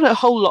Japan, there wasn't a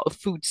whole lot of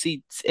food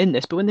seeds in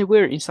this, but when they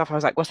were eating stuff, I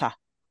was like, "What's that?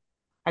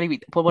 How do you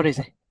eat? Well, what is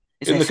it?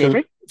 Is In it the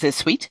savory? Is it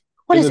sweet?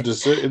 What is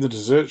it?" in the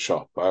dessert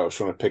shop, I was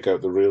trying to pick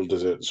out the real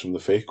desserts from the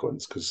fake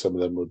ones because some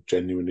of them were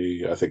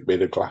genuinely, I think,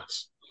 made of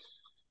glass.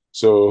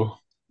 So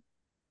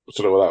I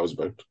don't know what that was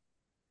about.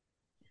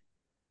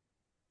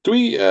 Do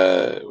we?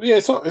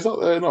 Yeah,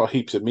 not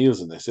heaps of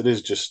meals in this. It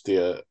is just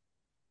the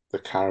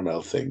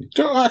caramel thing.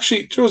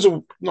 Actually, it's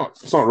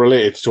not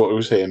related to what we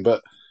were saying,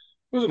 but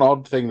it was an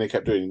odd thing they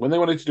kept doing when they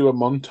wanted to do a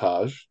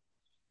montage.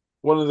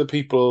 One of the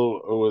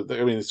people who were,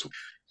 I mean, it's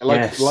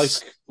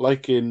Yes.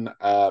 like in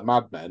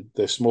Mad Men,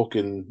 they're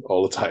smoking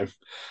all the time,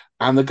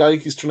 and the guy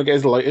is trying to get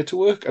his lighter to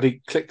work, and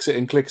he clicks it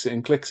and clicks it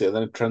and clicks it, and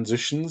then it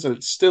transitions, and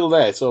it's still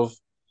there. Sort of,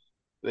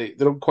 they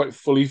don't quite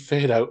fully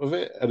fade out of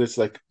it, and it's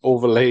like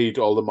overlaid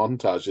all the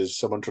montages.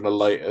 Someone trying to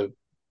light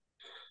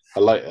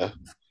a lighter,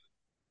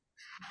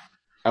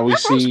 and we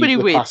That was see pretty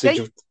the weird. passage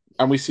of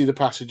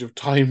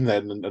time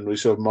then, and we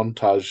sort of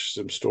montage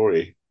some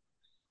story.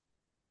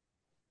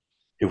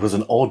 It was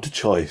an odd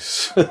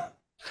choice.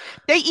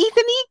 They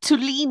either need to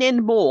lean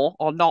in more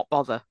or not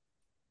bother.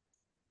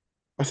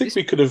 I think It's,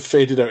 we could have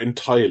faded out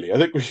entirely. I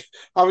think we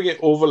having it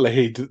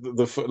overlaid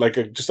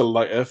like just a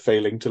lighter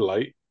failing to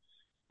light.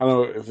 I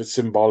don't know if it's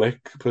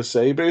symbolic per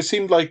se, but it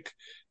seemed like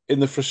in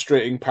the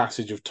frustrating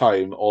passage of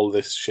time, all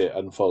this shit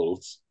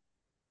unfolds,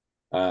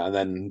 and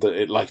then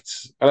it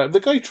lights. The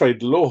guy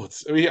tried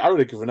loads. I mean, I would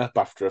have given up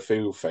after a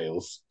few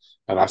fails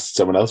and asked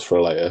someone else for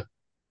a lighter.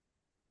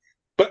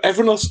 But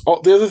everyone else,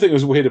 the other thing that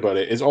was weird about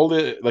it is all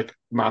the like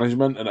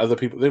management and other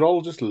people, they'd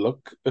all just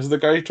look as the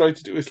guy tried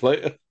to do his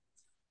lighter.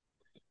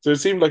 So it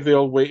seemed like they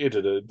all waited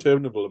an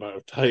interminable amount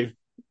of time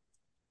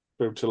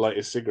for him to light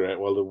his cigarette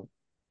while the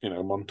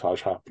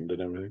montage happened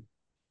and everything.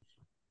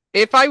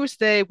 if I was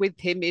there with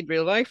him in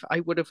real life, I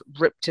would have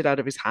ripped it out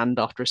of his hand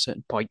after a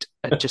certain point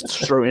and just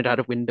thrown it out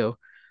a window.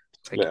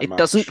 It's like, Lit a it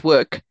doesn't match.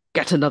 work.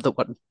 Get another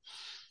one.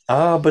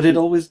 But it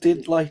always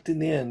did light in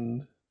the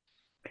end.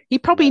 He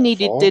probably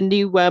needed the Metaphor,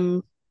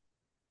 new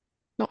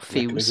not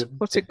fuse. mechanism.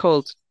 What's it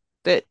called?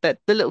 The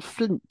little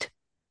flint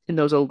in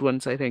those old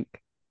ones, I think.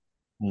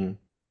 Hmm.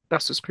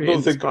 That's what's I don't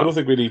creating the think I spark. don't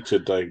think we need to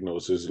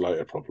diagnose his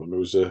lighter problem. It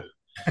was a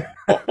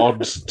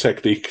odd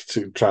technique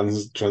to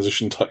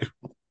transition time.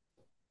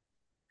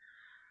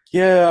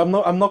 Yeah,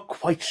 I'm not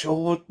quite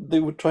sure what they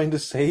were trying to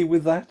say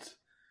with that.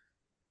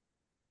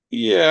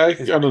 Yeah, I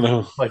Is don't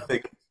know. I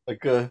think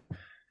like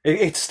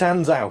it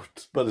stands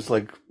out, but it's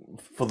like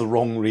for the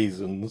wrong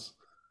reasons.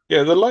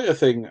 Yeah, the lighter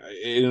thing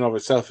in and of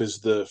itself is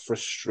the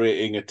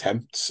frustrating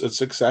attempts at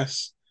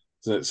success.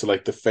 So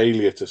like the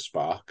failure to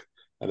spark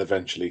and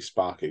eventually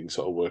sparking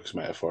sort of works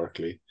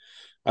metaphorically.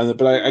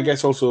 But I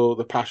guess also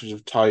the passage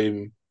of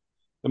time,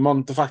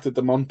 the fact that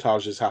the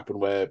montages happen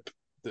where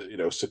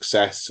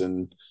success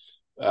and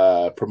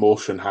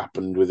promotion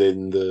happened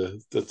within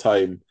the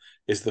time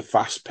is the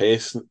fast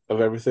pace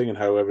of everything and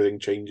how everything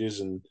changes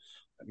and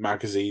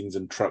magazines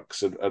and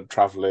trucks are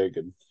traveling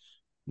and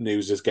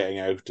news is getting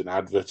out and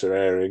adverts are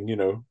airing.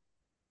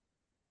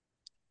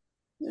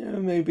 Yeah,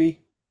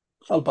 maybe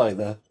I'll buy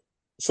that.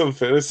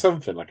 There's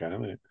something like that.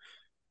 Isn't it?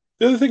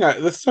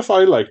 The stuff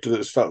I liked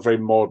that felt very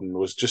modern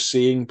was just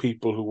seeing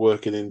people who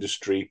work in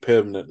industry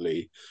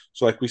permanently.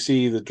 So, like, we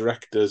see the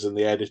directors and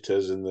the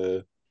editors and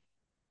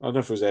I don't know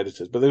if it was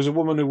editors, but there was a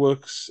woman who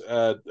works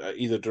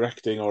either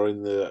directing or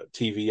in the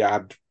TV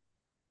ad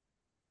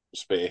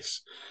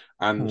space,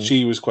 and Hmm.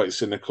 she was quite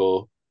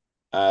cynical.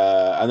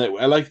 I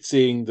liked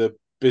seeing the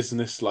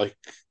business, like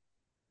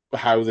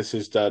how this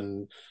is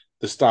done.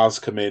 The stars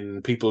come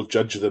in, people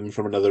judge them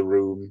from another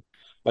room.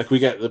 Like we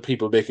get the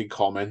people making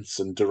comments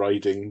and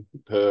deriding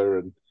her,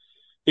 and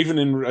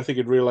even I think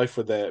in real life,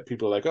 where there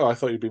people are like, "Oh, I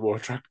thought you'd be more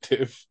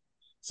attractive."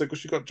 It's like, well,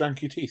 she got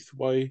janky teeth.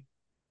 Why?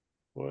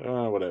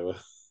 Whatever.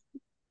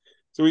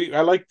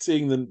 I liked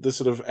seeing the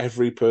sort of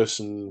every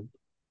person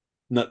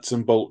nuts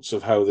and bolts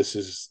of how this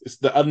is. It's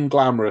the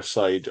unglamorous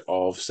side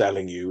of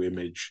selling you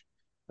image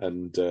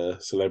and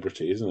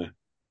celebrity, isn't it?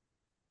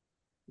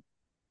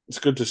 It's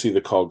good to see the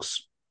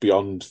cogs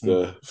beyond Hmm.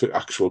 the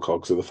actual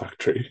cogs of the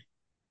factory.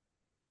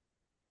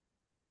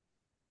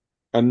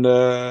 And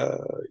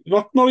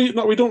not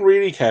we don't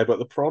really care about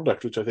the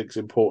product, which I think is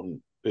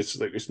important. It's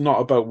like it's not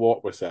about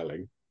what we're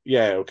selling.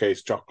 Yeah, okay,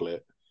 it's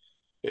chocolate.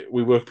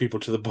 We work people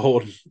to the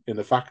bone in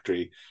the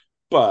factory,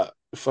 but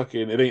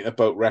fucking it ain't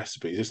about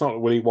recipes. It's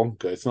not Willy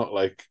Wonka. It's not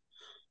like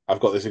I've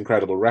got this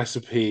incredible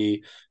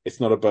recipe. It's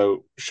not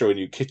about showing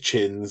you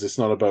kitchens. It's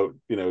not about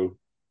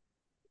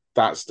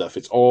that stuff.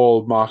 It's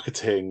all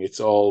marketing. It's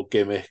all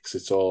gimmicks.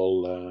 It's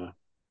all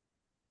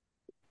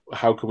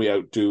how can we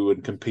outdo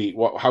and compete?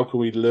 How can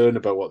we learn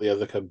about what the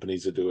other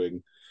companies are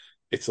doing?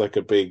 It's like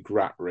a big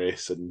rat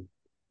race, and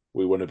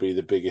we want to be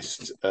the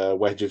biggest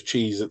wedge of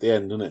cheese at the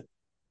end, isn't it?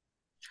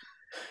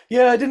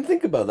 Yeah, I didn't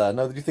think about that.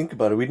 Now that you think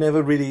about it, we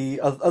never really,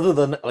 other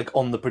than like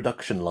on the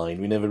production line,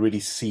 we never really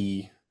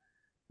see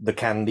the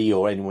candy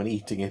or anyone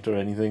eating it or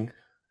anything.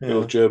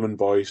 Little Yeah. German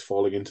boys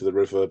falling into the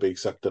river, being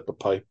sucked up a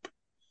pipe.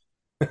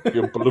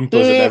 Your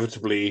Lumpa's Eh,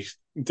 inevitably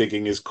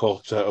digging his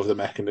corpse out of the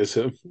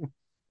mechanism.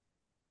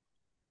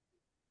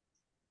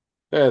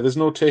 Yeah, there's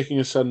no taking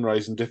a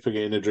sunrise and dipping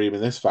it in a dream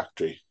in this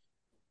factory.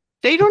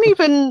 They don't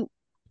even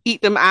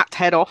eat them at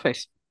head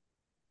office.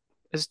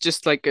 It's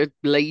just like a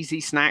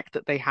lazy snack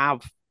that they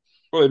have.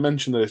 Well, they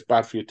mentioned that it's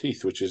bad for your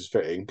teeth, which is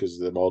fitting because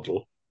of the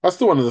model. That's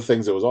one of the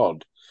things that was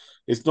odd.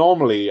 It's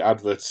normally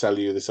adverts sell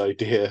you this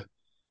idea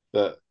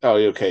that, oh,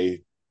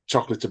 okay,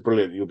 chocolates are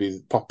brilliant, you'll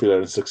be popular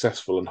and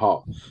successful and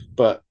hot.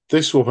 But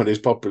this woman is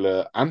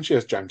popular and she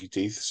has janky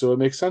teeth, so it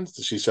makes sense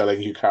that she's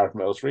selling you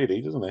caramels,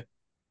 really, doesn't it?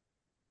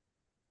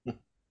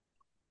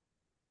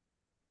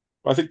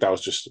 I think that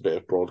was just a bit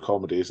of broad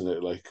comedy, isn't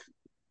it? Like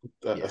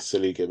a Yes.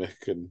 silly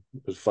gimmick and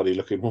a funny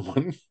looking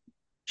woman.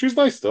 She was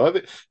nice though. I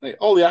think like,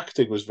 all the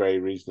acting was very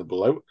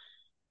reasonable.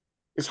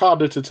 It's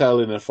harder to tell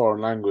in a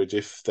foreign language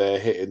if they're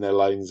hitting their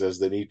lines as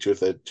they need to, if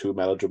they're too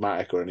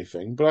melodramatic or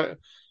anything. But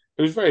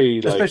it was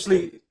very like,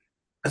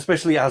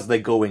 Especially as they're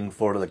going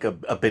for like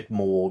a bit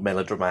more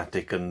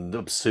melodramatic and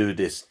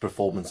absurdist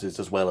performances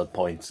as well at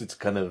points. It's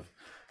kind of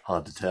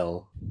hard to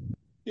tell.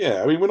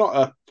 yeah. I mean, we're not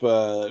up.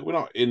 We're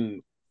not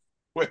in.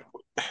 We're,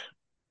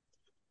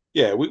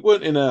 yeah, we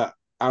weren't in a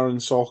Aaron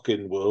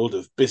Sorkin world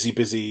of busy,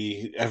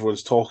 busy.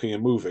 Everyone's talking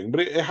and moving,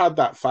 but it had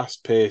that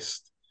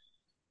fast-paced,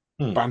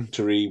 Hmm.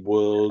 bantery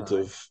world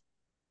Definitely. of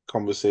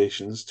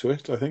conversations to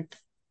it.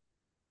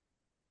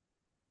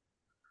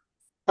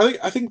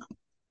 I think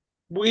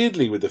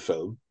weirdly with the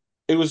film,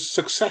 it was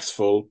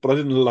successful, but I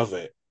didn't love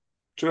it.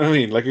 Do you know what I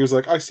mean? Like it was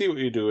like I see what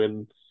you're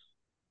doing.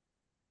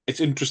 It's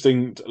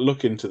interesting to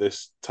look into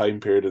this time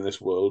period in this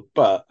world,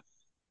 but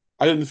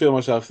I didn't feel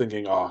myself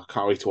thinking, "Oh, I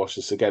can't wait to watch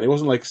this again." It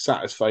wasn't like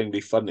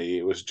satisfyingly funny.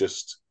 It was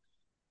just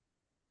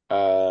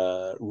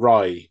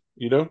wry,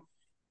 you know,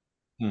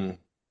 Hmm.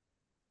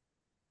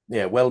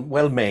 Yeah, well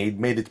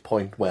made its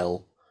point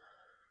well.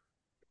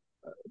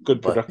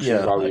 good But production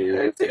yeah,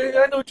 value.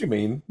 I know what you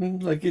mean.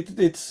 Like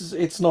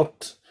it's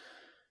not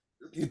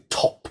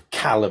top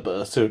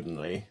caliber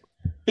certainly.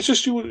 It's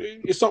just you.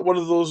 It's not one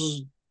of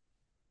those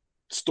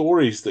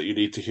stories that you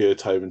need to hear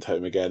time and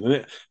time again,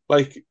 and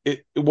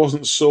it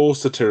wasn't so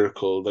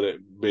satirical that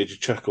it made you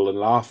chuckle and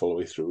laugh all the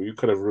way through. You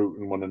kind of root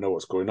and want to know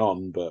what's going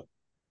on, but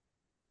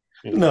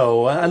you know,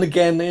 No, and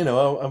again,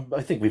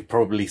 I think we've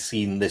probably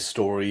seen this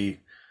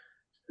story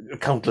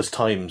countless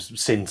times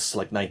since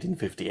like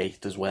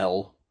 1958 as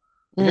well.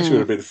 I guess you would mm.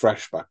 have been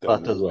fresh back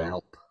That then as doesn't well.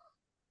 help.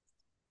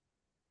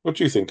 What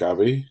do you think,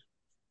 Abby?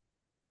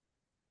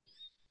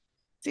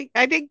 See,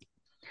 I think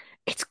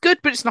it's good,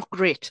 but it's not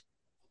great.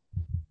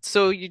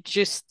 So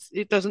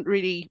it doesn't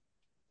really.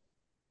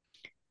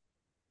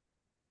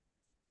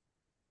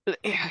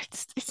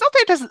 It's not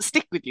that it doesn't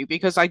stick with you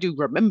because I do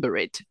remember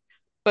it,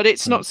 but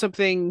it's Hmm. not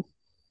something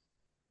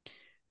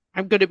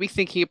I'm going to be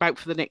thinking about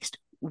for the next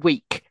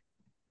week,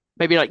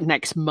 maybe like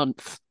next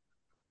month.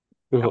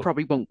 I Oh,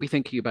 probably won't be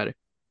thinking about it.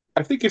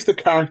 I think it's the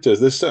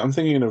characters. I'm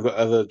thinking of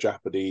other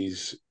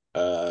Japanese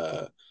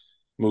uh,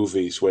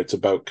 movies where it's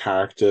about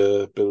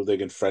character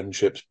building and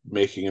friendships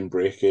making and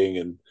breaking,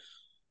 and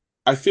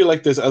I feel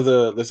like there's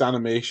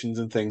animations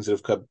and things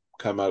that have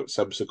come out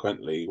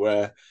subsequently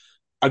where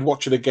I'd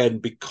watch it again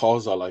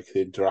because I like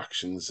the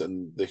interactions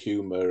and the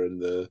humor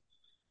and the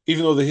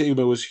even though the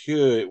humor was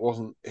here, it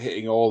wasn't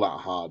hitting all that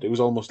hard. It was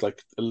almost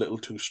like a little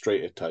too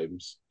straight at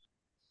times.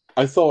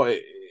 I thought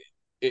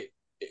it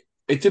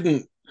it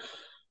didn't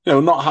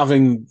not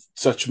having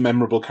such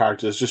memorable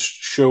characters, just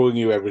showing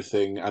you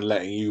everything and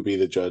letting you be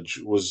the judge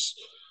was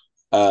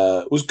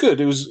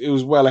good. It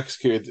was well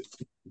executed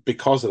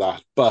because of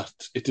that, but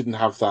it didn't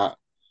have that.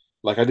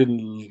 Like I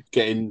didn't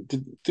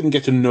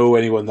get to know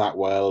anyone that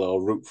well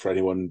or root for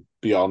anyone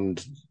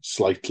beyond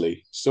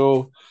slightly.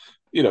 So,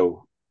 you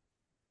know,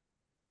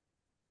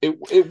 it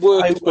I,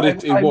 worked, but I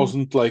it I'm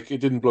wasn't like it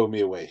didn't blow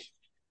me away.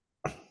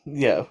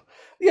 Yeah,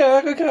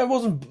 yeah. I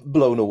wasn't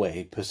blown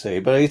away per se,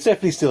 but it's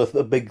definitely still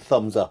a big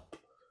thumbs up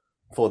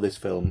for this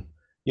film.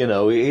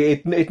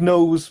 It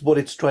knows what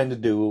it's trying to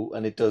do,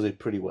 and it does it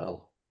pretty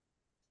well.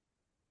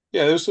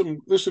 Yeah, there's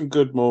some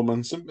good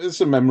moments, there's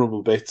some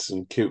memorable bits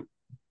and cute,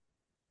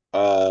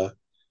 uh,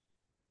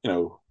 you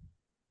know,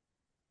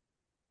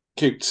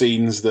 cute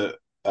scenes that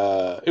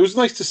it was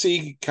nice to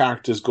see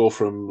characters go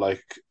from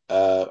like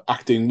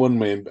acting one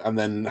way and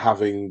then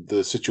having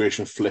the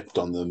situation flipped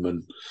on them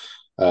and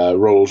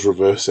roles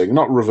reversing,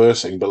 not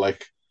reversing, but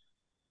like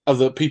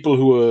other people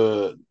who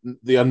were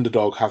the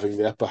underdog having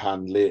the upper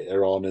hand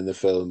later on in the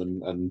film,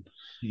 and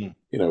Hmm.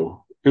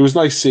 it was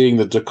nice seeing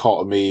the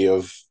dichotomy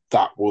of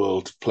that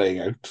world playing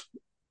out.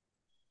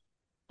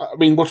 I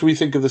mean, what do we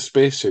think of the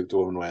spacesuit the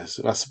woman wears?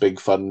 That's a big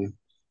fun,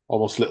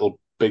 almost little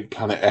Big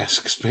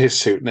Planet-esque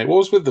spacesuit. And it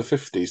was with the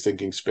 50s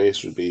thinking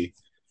space would be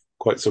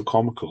quite so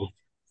comical.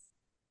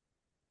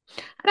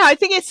 No, I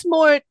think it's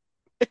more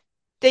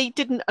they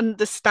didn't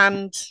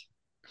understand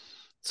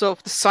sort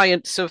of the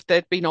science of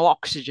there'd be no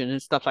oxygen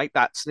and stuff like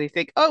that. So they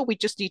think, oh, we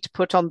just need to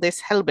put on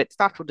this helmet.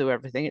 That will do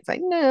everything. It's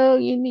like, no,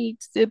 you need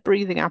the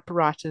breathing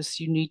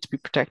apparatus. You need to be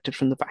protected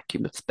from the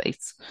vacuum of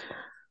space.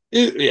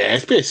 Yeah,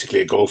 it's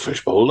basically a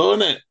goldfish bowl, though,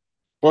 isn't it?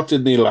 What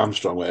did Neil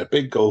Armstrong wear? A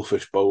big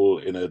goldfish bowl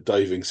in a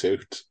diving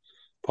suit,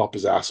 pop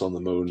his ass on the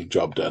moon,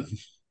 job done.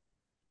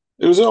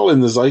 It was all in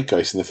the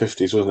zeitgeist in the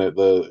 50s, wasn't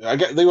it? I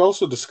get they were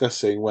also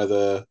discussing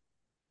whether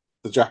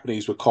the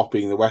Japanese were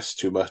copying the West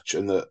too much,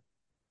 and that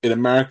in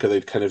America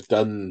they'd kind of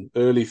done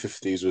early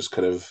 50s was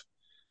kind of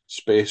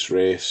space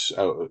race,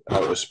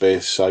 outer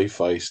space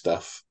sci-fi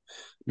stuff.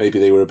 Maybe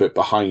they were a bit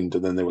behind,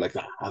 and then they were like,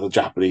 the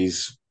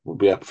Japanese will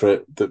be up for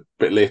it. The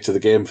bit later the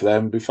game for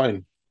them, be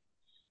fine.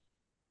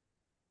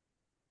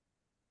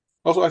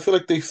 Also, I feel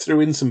like they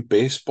threw in some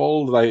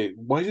baseball. Like,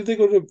 why did they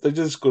go to? They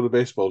just go to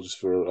baseball just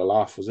for a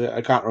laugh, was it?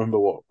 I can't remember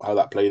how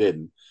that played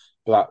in,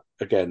 but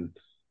that again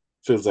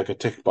feels like a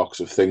tick box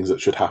of things that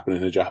should happen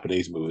in a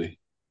Japanese movie.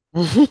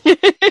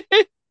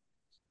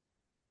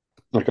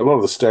 Like a lot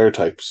of the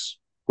stereotypes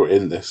were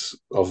in this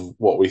of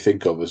what we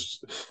think of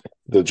as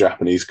the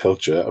Japanese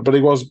culture, but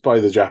it was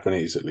by the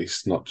Japanese at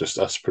least, not just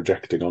us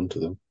projecting onto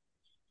them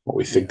what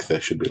we think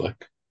they should be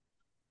like.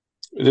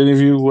 Did any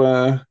of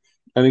you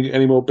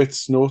any more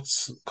bits,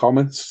 notes,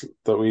 comments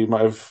that we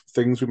might have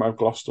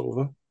glossed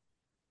over?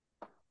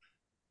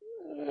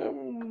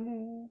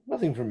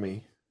 Nothing from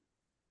me.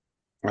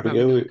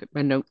 Abigail, Look at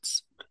my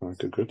notes.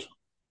 good.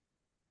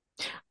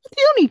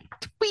 The only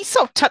we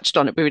sort of touched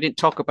on it, but we didn't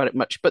talk about it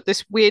much. But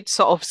this weird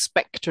sort of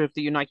spectre of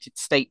the United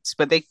States,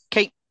 where they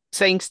keep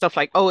saying stuff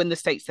like, "Oh, in the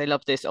States they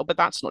love this. Oh, but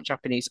that's not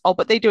Japanese. Oh,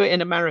 but they do it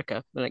in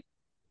America." They're like,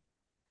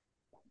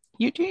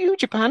 you do you,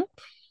 Japan?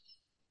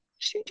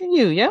 You do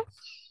you, yeah?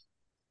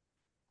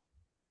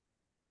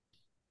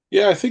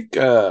 Yeah, I think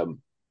a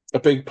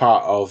big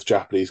part of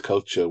Japanese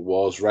culture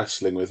was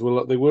wrestling with.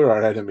 Well, they were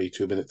our enemy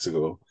 2 minutes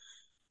ago,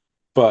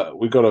 but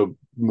we got to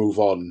move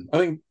on. I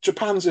think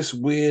Japan's this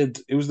weird.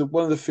 It was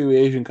one of the few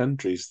Asian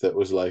countries that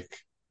was like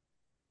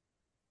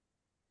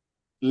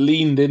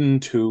leaned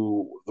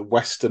into the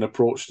Western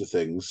approach to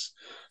things,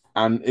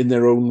 and in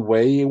their own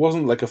way, it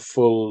wasn't like a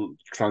full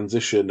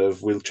transition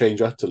of we'll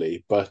change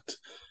utterly, but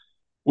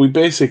we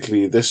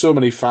basically there's so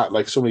many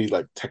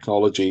like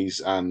technologies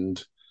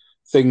and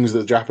things that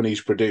the Japanese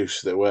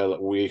produce that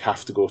we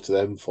have to go to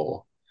them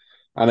for,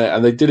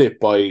 and they did it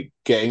by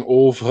getting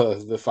over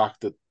the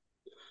fact that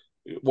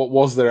what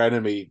was their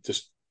enemy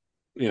just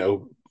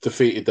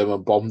defeated them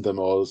and bombed them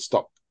or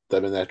stopped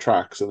them in their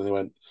tracks, and then they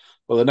went,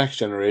 well, the next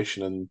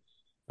generation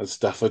and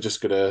stuff are just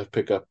gonna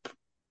pick up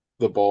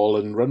the ball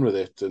and run with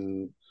it.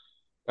 And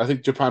I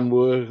think Japan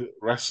were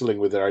wrestling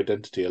with their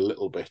identity a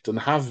little bit and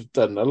have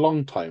done a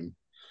long time.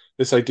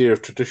 This idea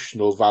of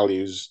traditional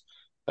values,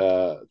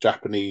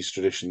 Japanese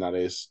tradition that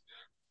is,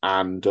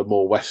 and a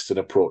more Western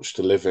approach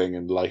to living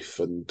and life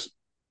and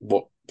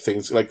what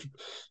things like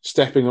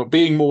stepping up,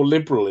 being more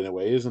liberal in a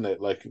way, isn't it?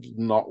 Like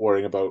not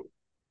worrying about,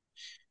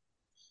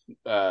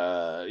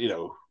 you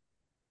know,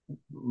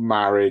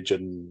 marriage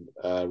and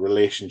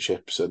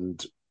relationships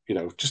and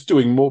just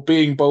doing more,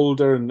 being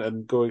bolder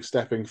and going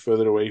stepping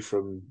further away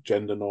from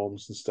gender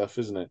norms and stuff,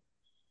 isn't it?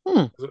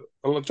 Hmm.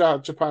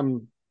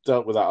 Japan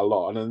dealt with that a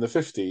lot, and in the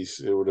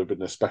 50s it would have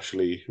been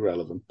especially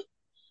relevant.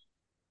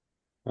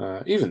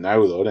 Even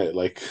now though, isn't it?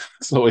 Like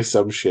it's always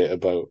some shit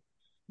about,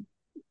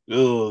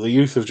 oh, the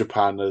youth of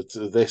Japan are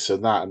this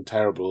and that and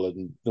terrible,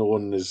 and no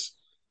one is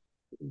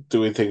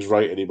doing things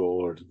right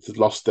anymore. They've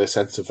lost their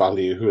sense of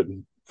value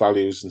and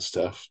values and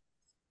stuff.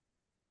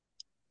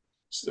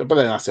 But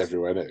then that's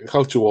everywhere. Isn't it?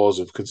 Culture wars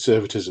of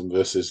conservatism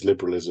versus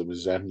liberalism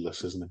is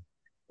endless, isn't it?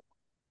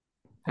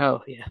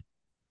 Oh yeah.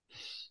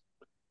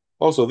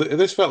 Also,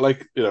 this felt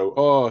like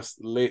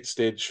late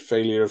stage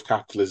failure of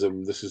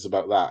capitalism. This is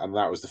about that, and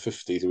that was the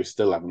 50s. We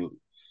still haven't.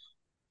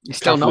 You're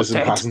still not Capitalism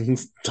dead. hasn't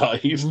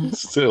died.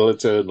 It's still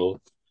eternal.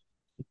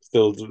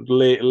 Still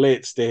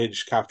late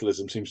stage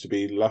capitalism seems to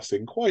be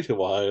lasting quite a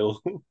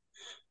while.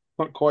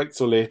 Not quite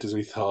so late as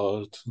we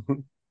thought.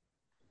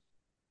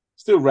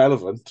 Still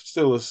relevant.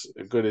 Still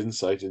a good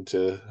insight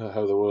into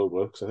how the world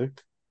works, I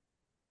think.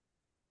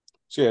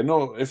 So yeah,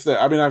 no.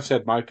 I mean, I've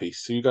said my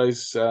piece. So you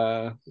guys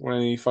want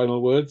any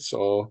final words,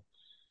 or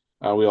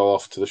are we all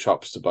off to the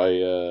shops to buy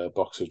a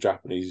box of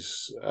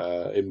Japanese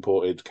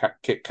imported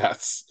Kit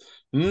Kats?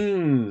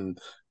 Green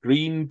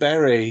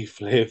beret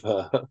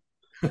flavor.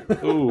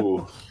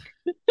 Ooh.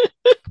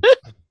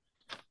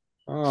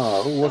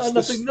 What's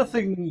this?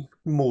 Nothing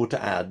more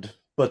to add,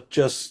 but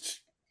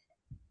just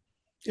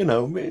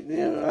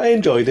I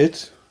enjoyed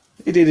it.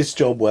 It did its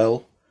job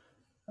well,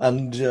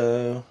 and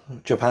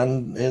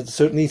Japan has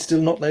certainly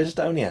still not let us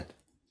down yet.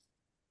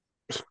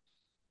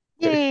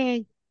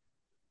 Yay!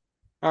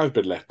 I've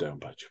been let down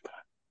by Japan.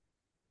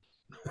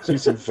 See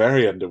some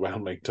very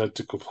underwhelming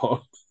tentacle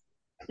porn.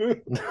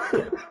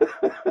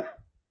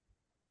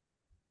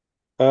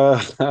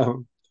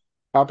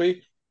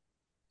 Abby?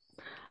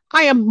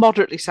 I am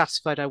moderately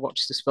satisfied I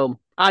watched this film.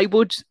 I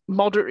would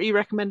moderately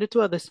recommend it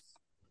to others.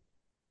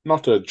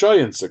 Not a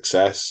giant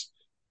success,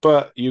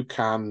 but you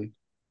can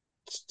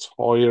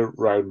toy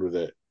around with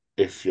it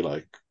if you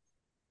like.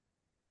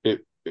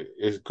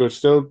 It's good,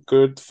 still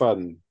good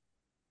fun,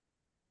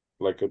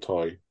 like a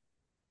toy.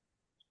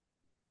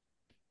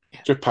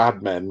 Japan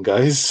men,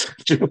 guys.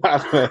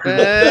 Japan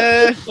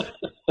men.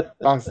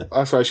 Uh,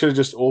 That's why I should have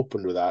just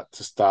opened with that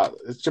to start.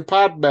 It's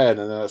Japan men,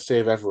 and then I'll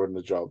save everyone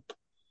the job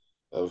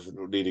of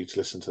needing to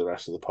listen to the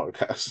rest of the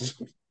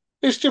podcast.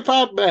 It's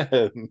Japan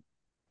men.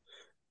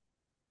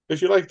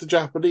 If you like the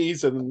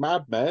Japanese and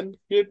Mad Men,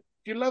 you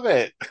love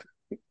it.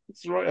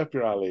 It's right up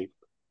your alley.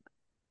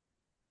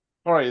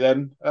 All right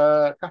then.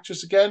 Catch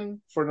us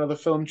again for another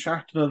film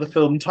chat, another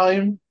film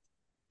time.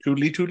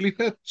 Toodly toodly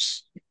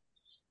pips.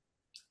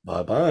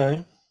 Bye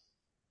bye.